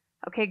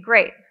 Okay,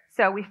 great.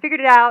 So we figured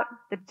it out,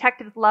 the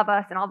detectives love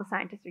us, and all the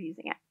scientists are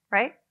using it,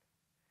 right?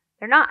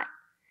 They're not.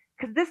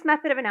 Because this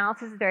method of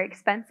analysis is very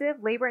expensive,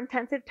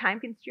 labor-intensive,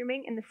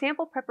 time-consuming, and the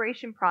sample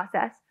preparation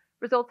process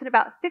results in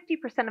about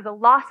 50% of the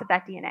loss of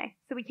that DNA,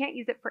 so we can't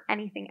use it for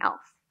anything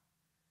else.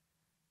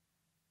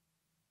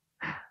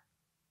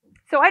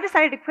 So I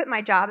decided to quit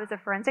my job as a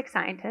forensic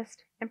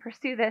scientist and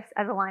pursue this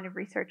as a line of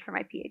research for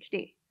my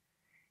PhD.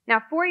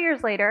 Now, 4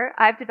 years later,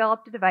 I've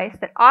developed a device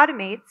that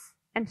automates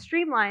and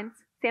streamlines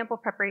sample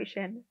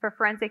preparation for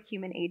forensic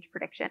human age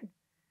prediction.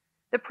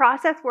 The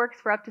process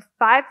works for up to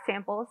 5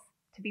 samples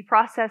to be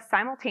processed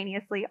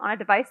simultaneously on a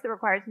device that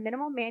requires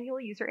minimal manual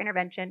user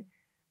intervention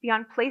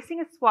beyond placing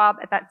a swab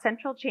at that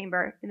central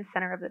chamber in the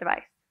center of the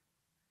device.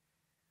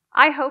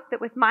 I hope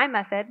that with my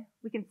method,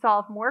 we can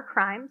solve more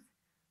crimes,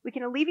 we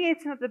can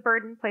alleviate some of the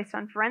burden placed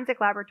on forensic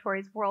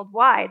laboratories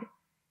worldwide,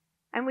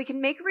 and we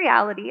can make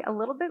reality a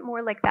little bit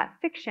more like that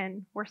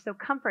fiction we're so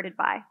comforted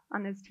by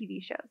on those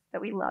TV shows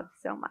that we love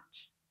so much.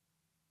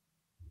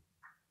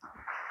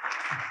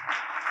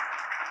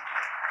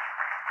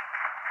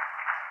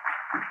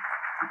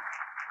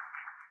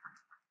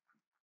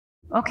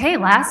 Okay,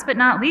 last but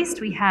not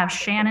least, we have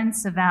Shannon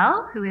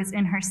Savell, who is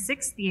in her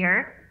 6th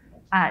year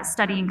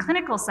studying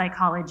clinical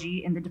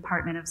psychology in the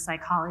Department of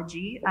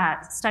Psychology,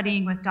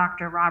 studying with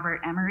Dr.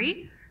 Robert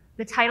Emery.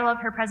 The title of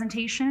her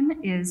presentation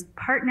is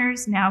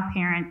Partners Now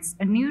Parents,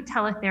 a new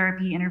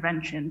teletherapy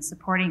intervention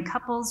supporting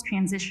couples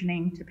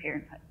transitioning to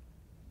parenthood.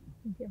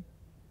 Thank you.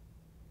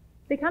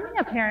 Becoming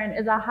a parent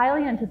is a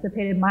highly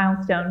anticipated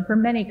milestone for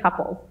many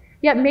couples.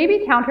 Yet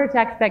maybe counter to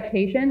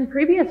expectation,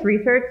 previous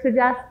research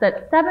suggests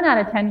that 7 out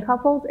of 10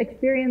 couples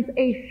experience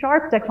a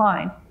sharp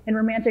decline in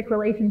romantic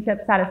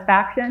relationship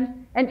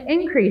satisfaction, an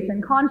increase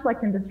in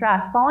conflict and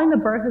distress following the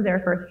birth of their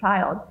first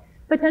child,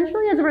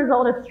 potentially as a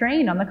result of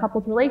strain on the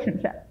couple's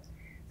relationship.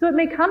 So it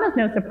may come as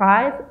no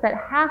surprise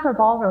that half of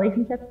all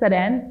relationships that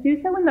end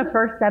do so in the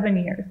first 7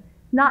 years,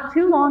 not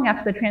too long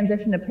after the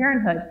transition to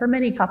parenthood for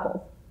many couples.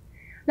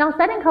 Now,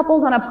 setting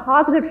couples on a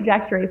positive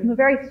trajectory from the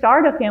very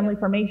start of family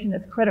formation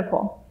is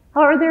critical.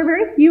 However, there are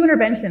very few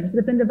interventions that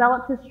have been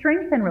developed to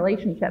strengthen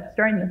relationships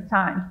during this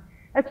time,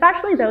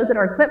 especially those that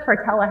are equipped for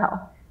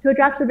telehealth to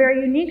address the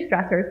very unique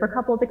stressors for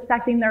couples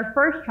expecting their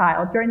first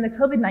child during the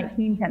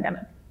COVID-19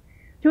 pandemic.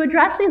 To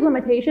address these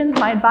limitations,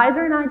 my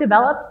advisor and I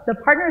developed the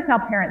Partners Now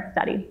Parents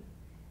study,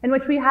 in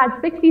which we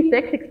had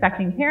 66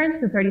 expecting parents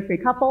and 33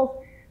 couples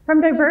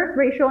from diverse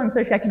racial and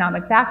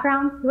socioeconomic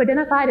backgrounds who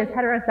identified as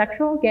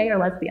heterosexual, gay, or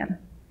lesbian.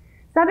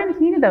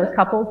 17 of those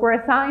couples were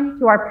assigned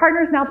to our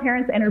Partners Now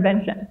Parents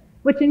intervention,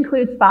 which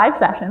includes 5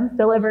 sessions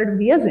delivered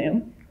via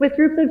Zoom with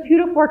groups of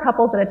 2 to 4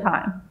 couples at a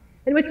time,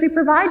 in which we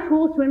provide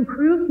tools to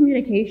improve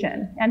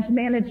communication and to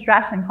manage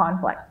stress and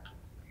conflict.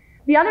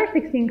 The other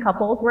 16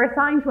 couples were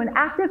assigned to an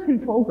active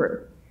control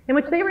group, in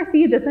which they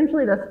received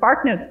essentially the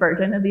SparkNotes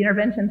version of the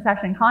intervention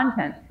session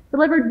content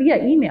delivered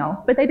via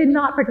email, but they did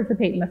not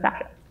participate in the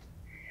session.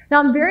 Now,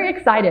 I'm very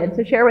excited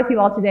to share with you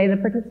all today the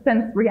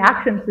participants'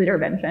 reactions to the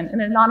intervention in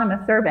an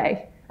anonymous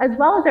survey, as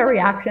well as their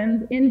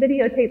reactions in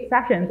videotaped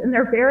sessions in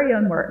their very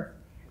own words.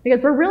 Because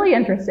we're really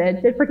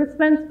interested, did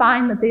participants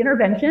find that the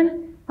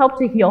intervention helped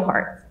to heal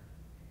hearts?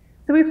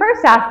 So we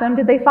first asked them,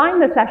 did they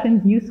find the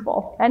sessions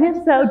useful? And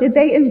if so, did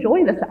they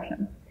enjoy the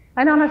sessions?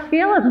 And on a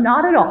scale of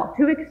not at all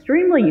to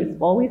extremely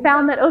useful, we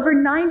found that over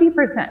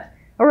 90%,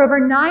 or over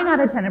 9 out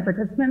of 10 of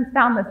participants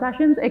found the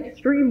sessions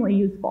extremely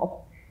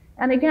useful.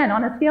 And again,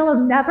 on a scale of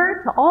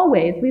never to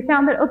always, we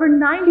found that over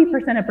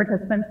 90% of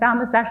participants found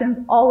the sessions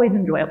always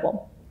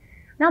enjoyable.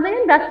 Now, they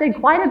invested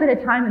quite a bit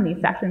of time in these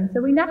sessions,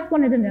 so we next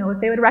wanted to know if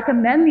they would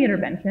recommend the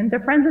intervention to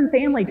friends and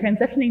family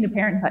transitioning to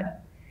parenthood.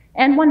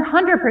 And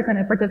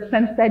 100% of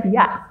participants said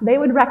yes, they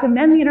would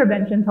recommend the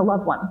intervention to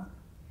loved ones.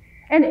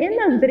 And in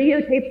those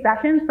videotaped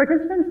sessions,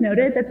 participants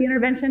noted that the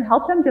intervention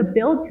helped them to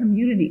build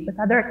community with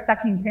other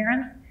expecting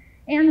parents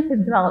and to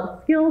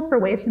develop skills for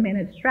ways to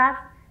manage stress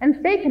and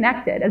stay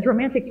connected as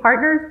romantic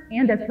partners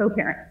and as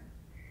co-parents.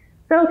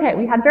 So, okay,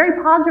 we had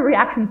very positive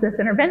reactions to this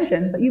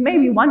intervention, but you may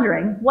be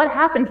wondering, what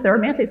happened to their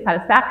romantic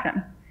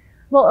satisfaction?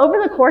 Well,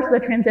 over the course of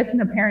the transition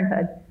to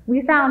parenthood,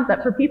 we found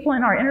that for people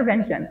in our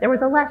intervention, there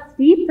was a less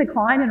steep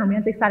decline in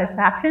romantic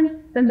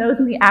satisfaction than those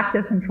in the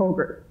active control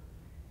group.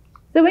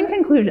 So in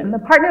conclusion, the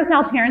Partners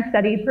Now Parents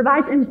study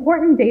provides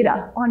important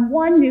data on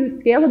one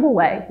new scalable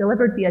way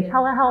delivered via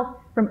telehealth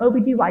from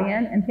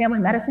OBGYN and family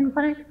medicine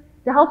clinics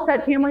to help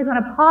set families on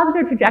a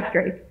positive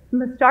trajectory from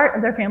the start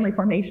of their family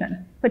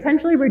formation,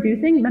 potentially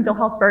reducing mental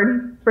health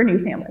burden for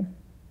new families.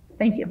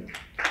 Thank you.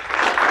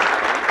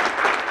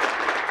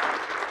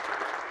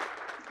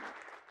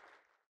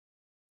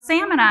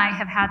 Sam and I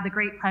have had the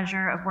great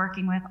pleasure of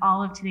working with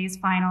all of today's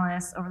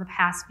finalists over the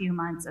past few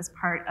months as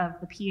part of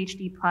the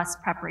PhD Plus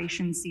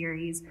preparation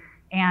series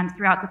and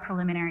throughout the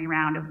preliminary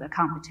round of the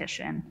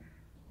competition.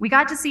 We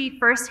got to see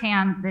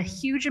firsthand the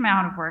huge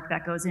amount of work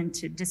that goes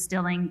into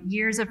distilling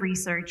years of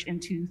research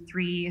into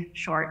 3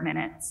 short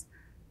minutes.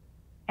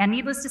 And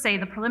needless to say,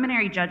 the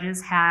preliminary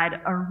judges had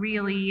a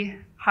really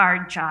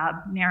hard job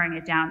narrowing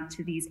it down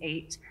to these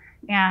 8.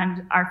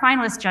 And our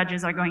finalist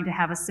judges are going to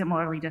have a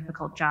similarly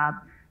difficult job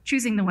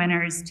choosing the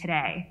winners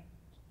today.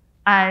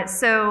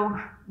 So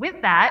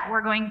with that,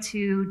 we're going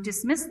to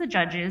dismiss the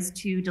judges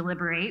to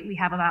deliberate. We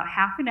have about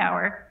half an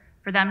hour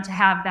for them to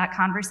have that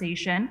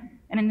conversation.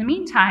 And in the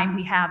meantime,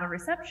 we have a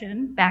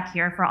reception back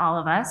here for all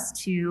of us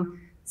to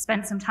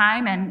spend some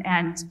time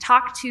and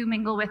talk to,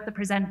 mingle with the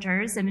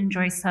presenters and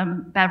enjoy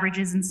some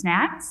beverages and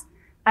snacks.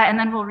 And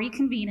then we'll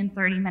reconvene in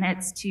 30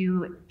 minutes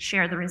to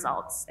share the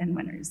results and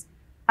winners.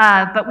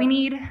 But we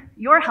need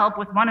your help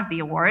with one of the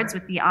awards,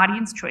 with the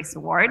Audience Choice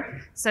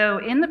Award. So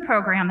in the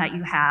program that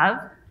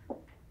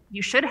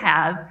you should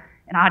have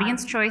an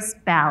Audience Choice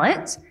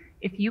ballot.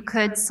 If you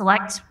could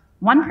select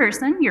one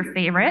person, your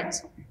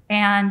favorite,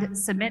 and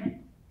submit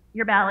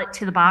your ballot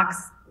to the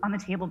box on the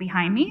table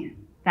behind me,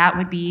 that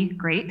would be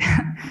great.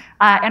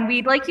 And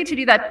we'd like you to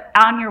do that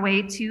on your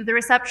way to the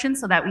reception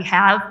so that we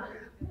have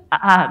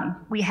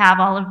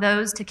all of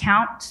those to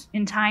count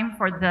in time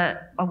for the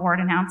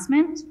award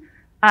announcement.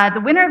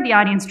 The winner of the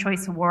Audience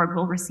Choice Award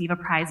will receive a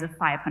prize of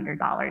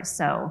 $500,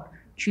 so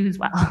choose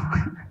well.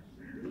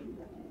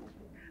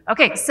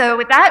 Okay, so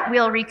with that,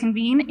 we'll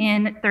reconvene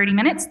in 30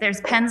 minutes.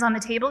 There's pens on the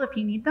table if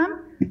you need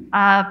them,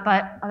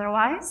 but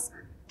otherwise,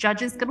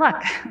 judges, good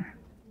luck.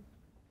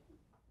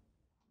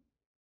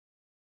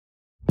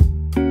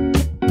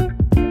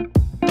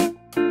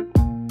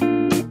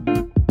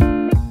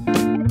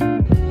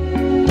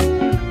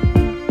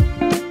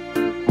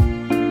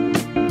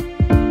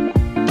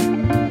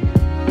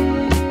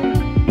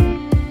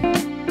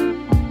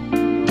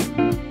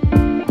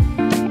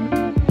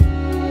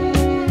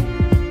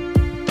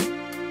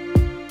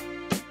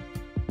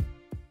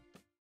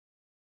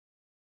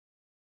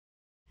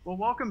 Well,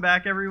 welcome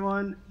back,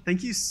 everyone.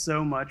 Thank you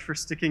so much for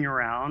sticking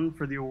around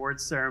for the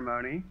awards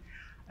ceremony.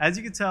 As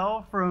you can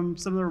tell from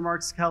some of the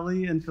remarks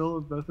Kelly and Phil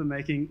have both been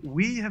making,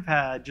 we have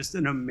had just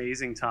an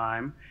amazing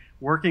time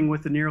working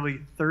with the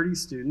nearly 30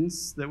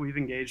 students that we've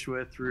engaged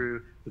with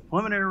through the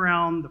preliminary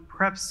round, the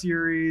prep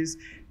series,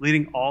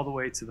 leading all the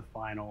way to the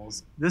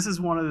finals. This is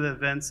one of the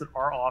events that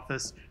our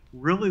office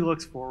really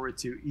looks forward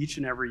to each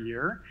and every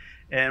year.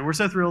 And we're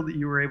so thrilled that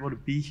you were able to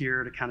be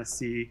here to kind of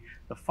see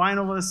the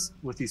finalists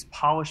with these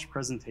polished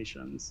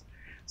presentations.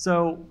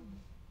 So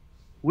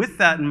with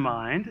that in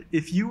mind,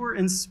 if you were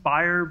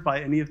inspired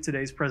by any of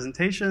today's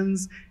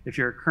presentations, if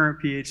you're a current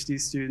PhD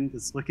student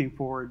that's looking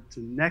forward to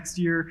next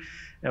year,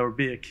 or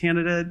be a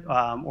candidate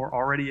or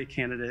already a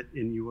candidate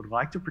and you would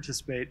like to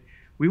participate,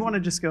 we want to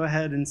just go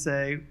ahead and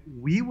say,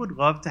 we would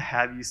love to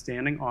have you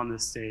standing on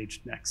this stage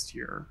next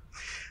year.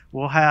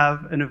 We'll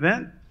have an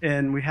event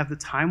and we have the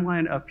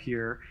timeline up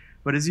here.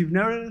 But as you've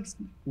noticed,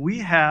 we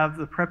have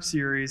the prep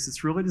series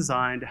that's really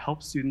designed to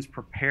help students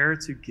prepare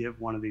to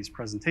give one of these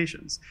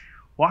presentations.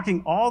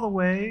 Walking all the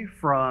way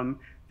from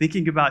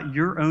thinking about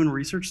your own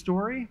research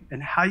story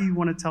and how you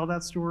want to tell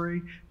that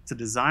story, to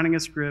designing a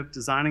script,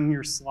 designing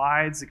your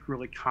slides that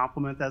really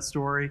complement that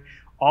story,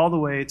 all the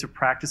way to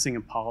practicing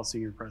and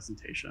polishing your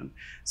presentation.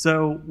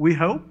 So we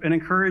hope and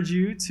encourage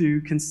you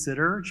to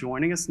consider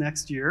joining us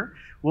next year.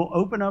 We'll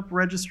open up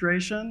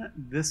registration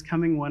this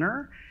coming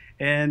winter,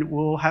 and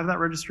we'll have that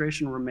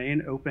registration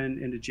remain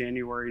open into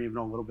January and even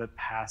a little bit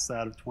past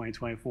that of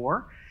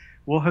 2024.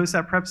 We'll host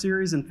that prep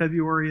series in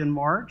February and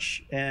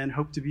March and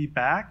hope to be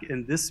back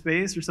in this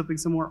space or something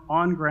similar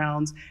on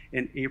grounds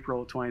in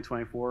April of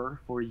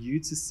 2024 for you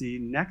to see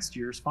next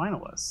year's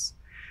finalists.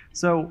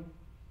 So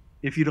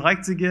if you'd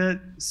like to get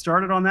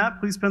started on that,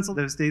 please pencil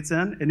those dates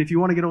in. And if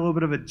you want to get a little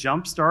bit of a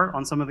jump start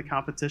on some of the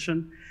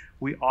competition,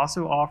 we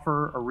also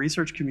offer a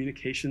research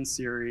communication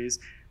series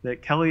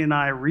that Kelly and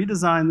I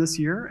redesigned this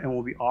year and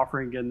we'll be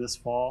offering again this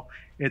fall.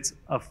 It's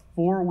a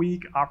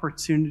 4-week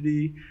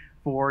opportunity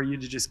for you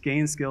to just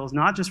gain skills,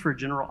 not just for a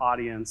general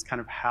audience, kind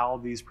of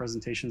how these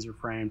presentations are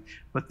framed,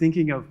 but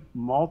thinking of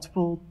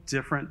multiple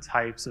different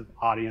types of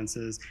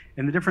audiences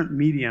and the different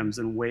mediums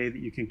and way that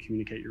you can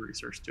communicate your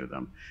research to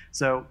them.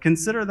 So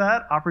consider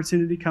that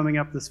opportunity coming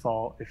up this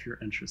fall if you're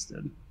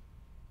interested.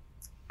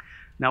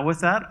 Now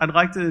with that, I'd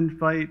like to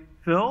invite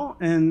Phil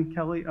and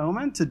Kelly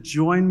Oman to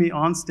join me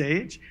on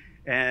stage,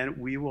 and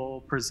we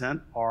will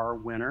present our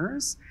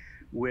winners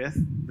with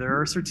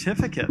their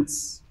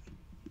certificates.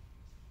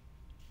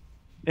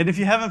 And if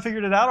you haven't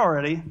figured it out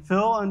already,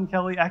 Phil and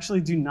Kelly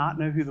actually do not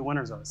know who the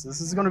winners are. So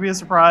this is going to be a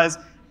surprise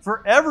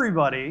for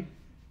everybody.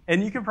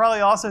 And you can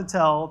probably also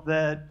tell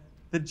that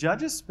the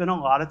judges spent a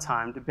lot of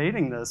time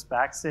debating this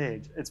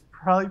backstage. It's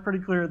probably pretty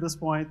clear at this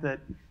point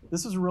that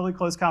this was a really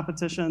close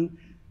competition.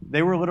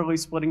 They were literally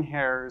splitting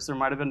hairs. There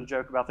might have been a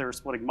joke about they were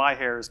splitting my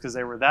hairs because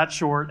they were that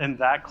short and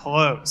that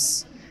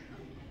close.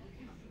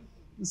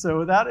 So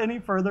without any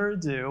further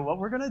ado, what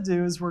we're going to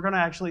do is we're going to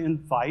actually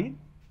invite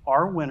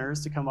our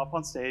winners to come up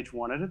on stage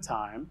one at a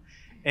time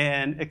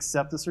and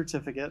accept the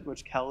certificate,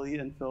 which Kelly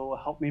and Phil will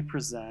help me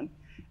present.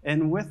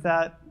 And with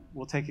that,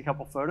 we'll take a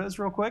couple photos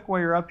real quick while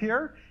you're up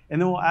here,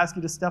 and then we'll ask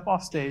you to step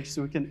off stage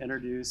so we can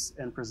introduce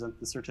and present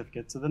the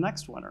certificate to the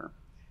next winner.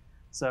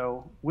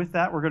 So with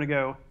that, we're going to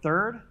go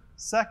third,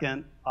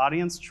 second,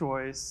 audience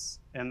choice,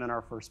 and then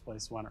our first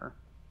place winner.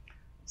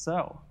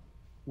 So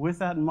with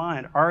that in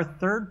mind, our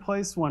third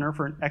place winner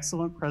for an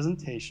excellent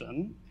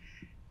presentation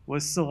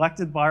was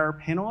selected by our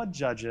panel of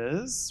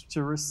judges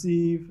to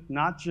receive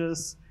not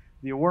just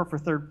the award for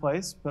third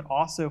place, but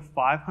also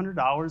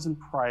 $500 in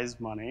prize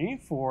money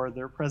for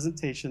their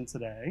presentation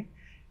today.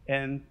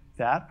 And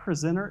that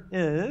presenter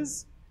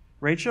is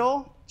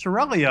Rachel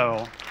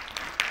Torellio.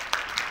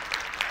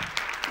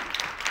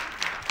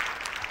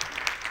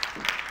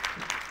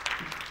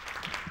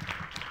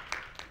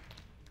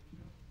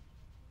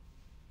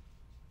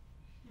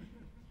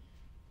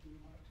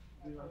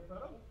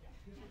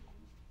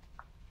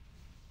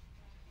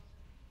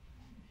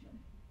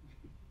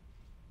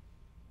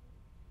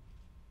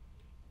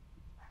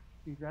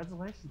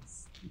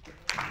 Congratulations.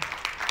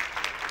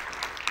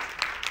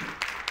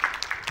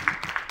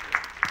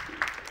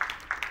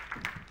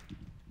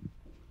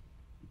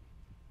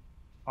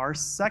 Our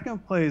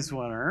second place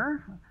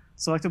winner,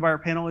 selected by our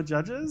panel of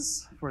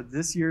judges for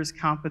this year's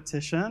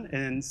competition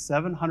and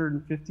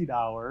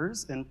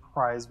 $750 in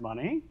prize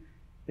money,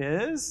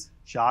 is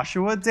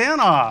Joshua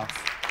Danoff.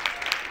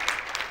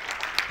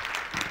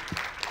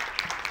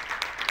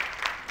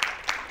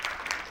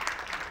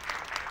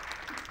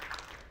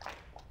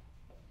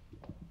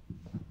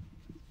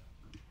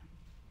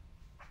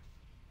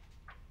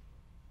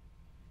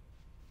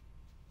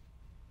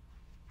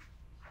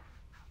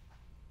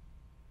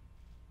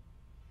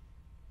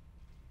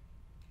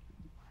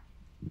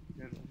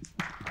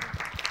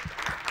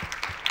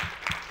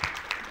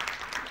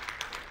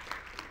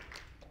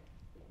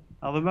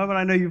 The moment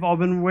I know you've all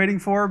been waiting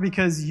for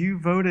because you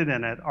voted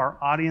in it, our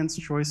Audience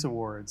Choice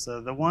Award. So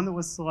the one that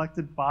was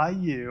selected by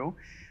you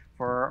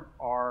for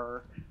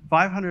our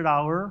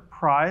 $500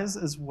 prize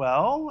as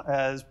well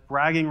as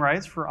bragging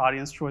rights for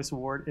Audience Choice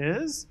Award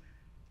is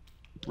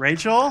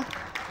Rachel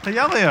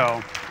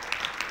Pagliello.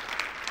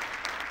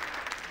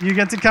 You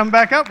get to come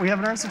back up. We have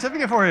an earned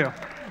certificate for you.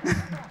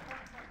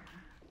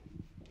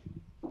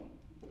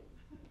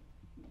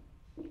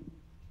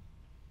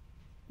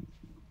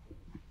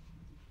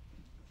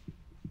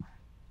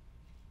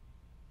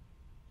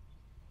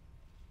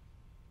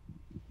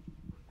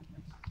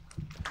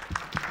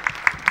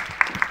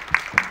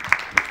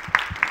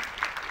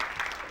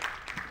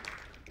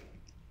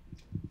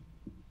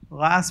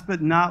 Last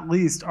but not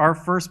least, our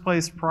first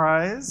place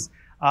prize,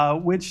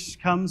 which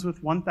comes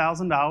with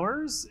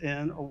 $1,000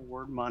 in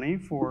award money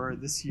for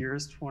this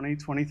year's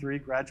 2023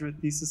 Graduate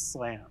Thesis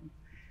SLAM.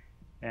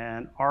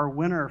 And our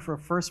winner for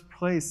first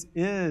place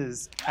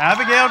is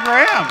Abigail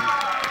Graham.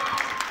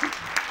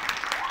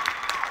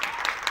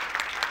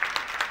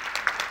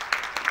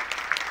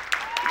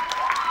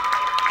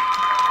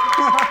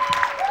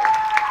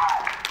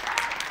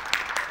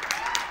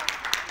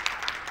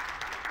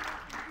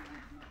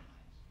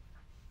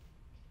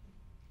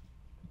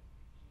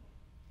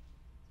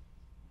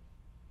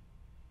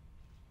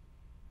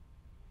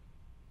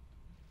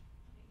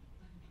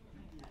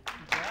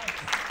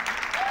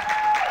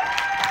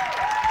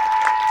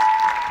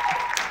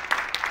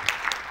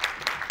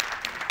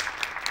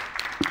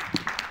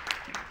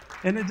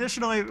 And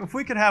additionally, if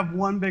we could have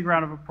one big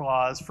round of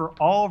applause for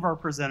all of our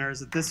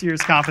presenters at this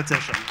year's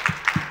competition.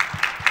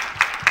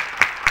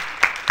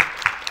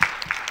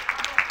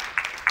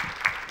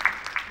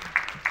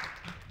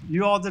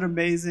 You all did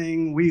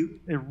amazing.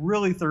 We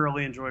really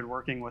thoroughly enjoyed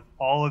working with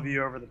all of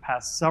you over the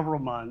past several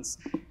months.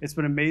 It's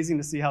been amazing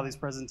to see how these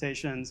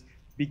presentations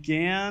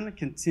began,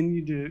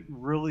 continue to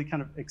really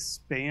kind of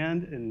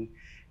expand and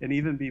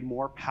even be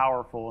more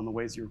powerful in the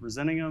ways you're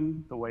presenting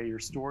them, the way your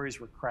stories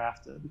were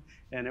crafted,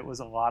 and it was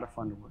a lot of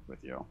fun to work with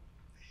you.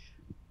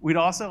 We'd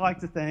also like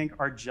to thank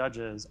our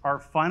judges, our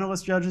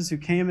finalist judges who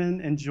came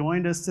in and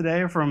joined us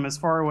today from as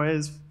far away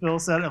as Phil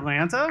said,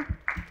 Atlanta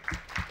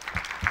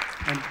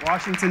and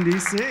Washington,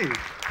 D.C.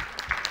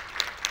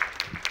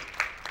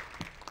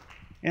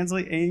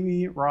 Ansley,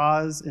 Amy,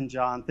 Roz, and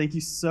John, thank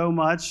you so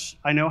much.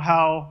 I know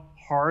how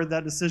hard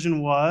that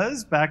decision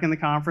was back in the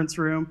conference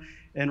room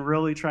and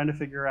really trying to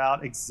figure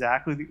out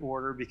exactly the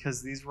order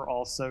because these were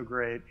all so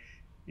great.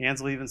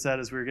 Ansley even said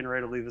as we were getting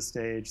ready to leave the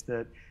stage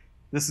that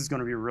this is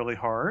going to be really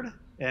hard,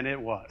 and it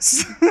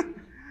was.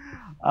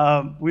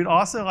 We'd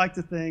also like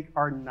to thank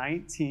our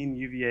 19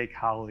 UVA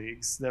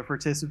colleagues that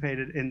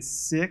participated in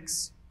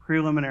 6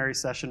 preliminary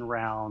session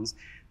rounds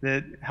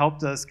that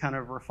helped us kind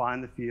of refine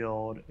the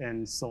field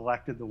and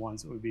selected the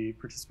ones that would be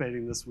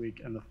participating this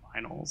week in the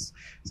finals.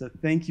 So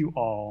thank you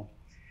all.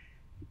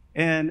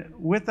 And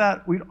with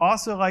that, we'd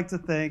also like to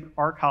thank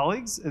our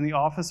colleagues in the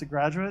Office of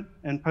Graduate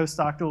and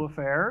Postdoctoral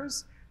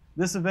Affairs.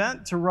 This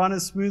event, to run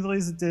as smoothly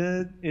as it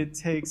did, it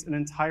takes an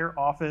entire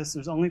office.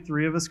 There's only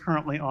 3 of us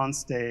currently on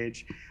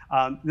stage.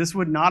 This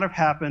would not have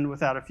happened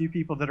without a few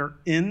people that are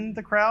in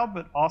the crowd,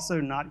 but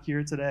also not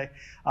here today.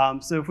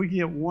 So if we could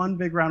get one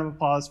big round of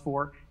applause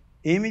for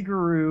Amy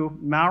Guru,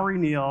 Mallory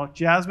Neal,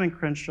 Jasmine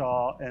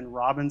Crenshaw, and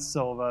Robin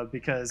Silva,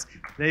 because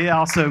they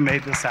also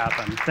made this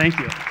happen. Thank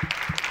you.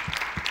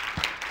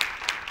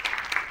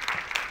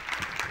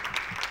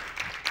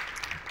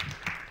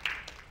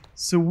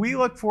 So we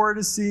look forward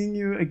to seeing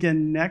you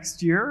again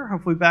next year,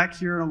 hopefully back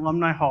here in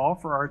Alumni Hall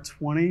for our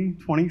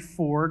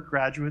 2024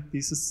 Graduate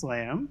Thesis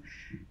SLAM.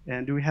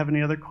 And do we have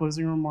any other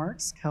closing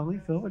remarks? Kelly,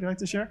 Phil, would you like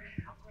to share?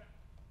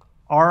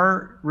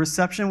 Our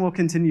reception will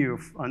continue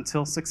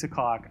until 6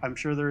 o'clock. I'm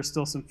sure there is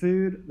still some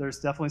food. There's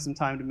definitely some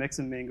time to mix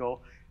and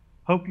mingle.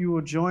 Hope you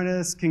will join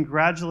us,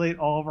 congratulate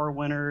all of our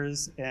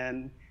winners,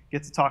 and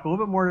get to talk a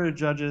little bit more to the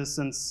judges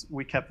since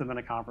we kept them in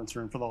a conference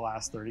room for the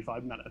last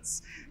 35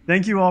 minutes.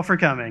 Thank you all for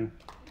coming.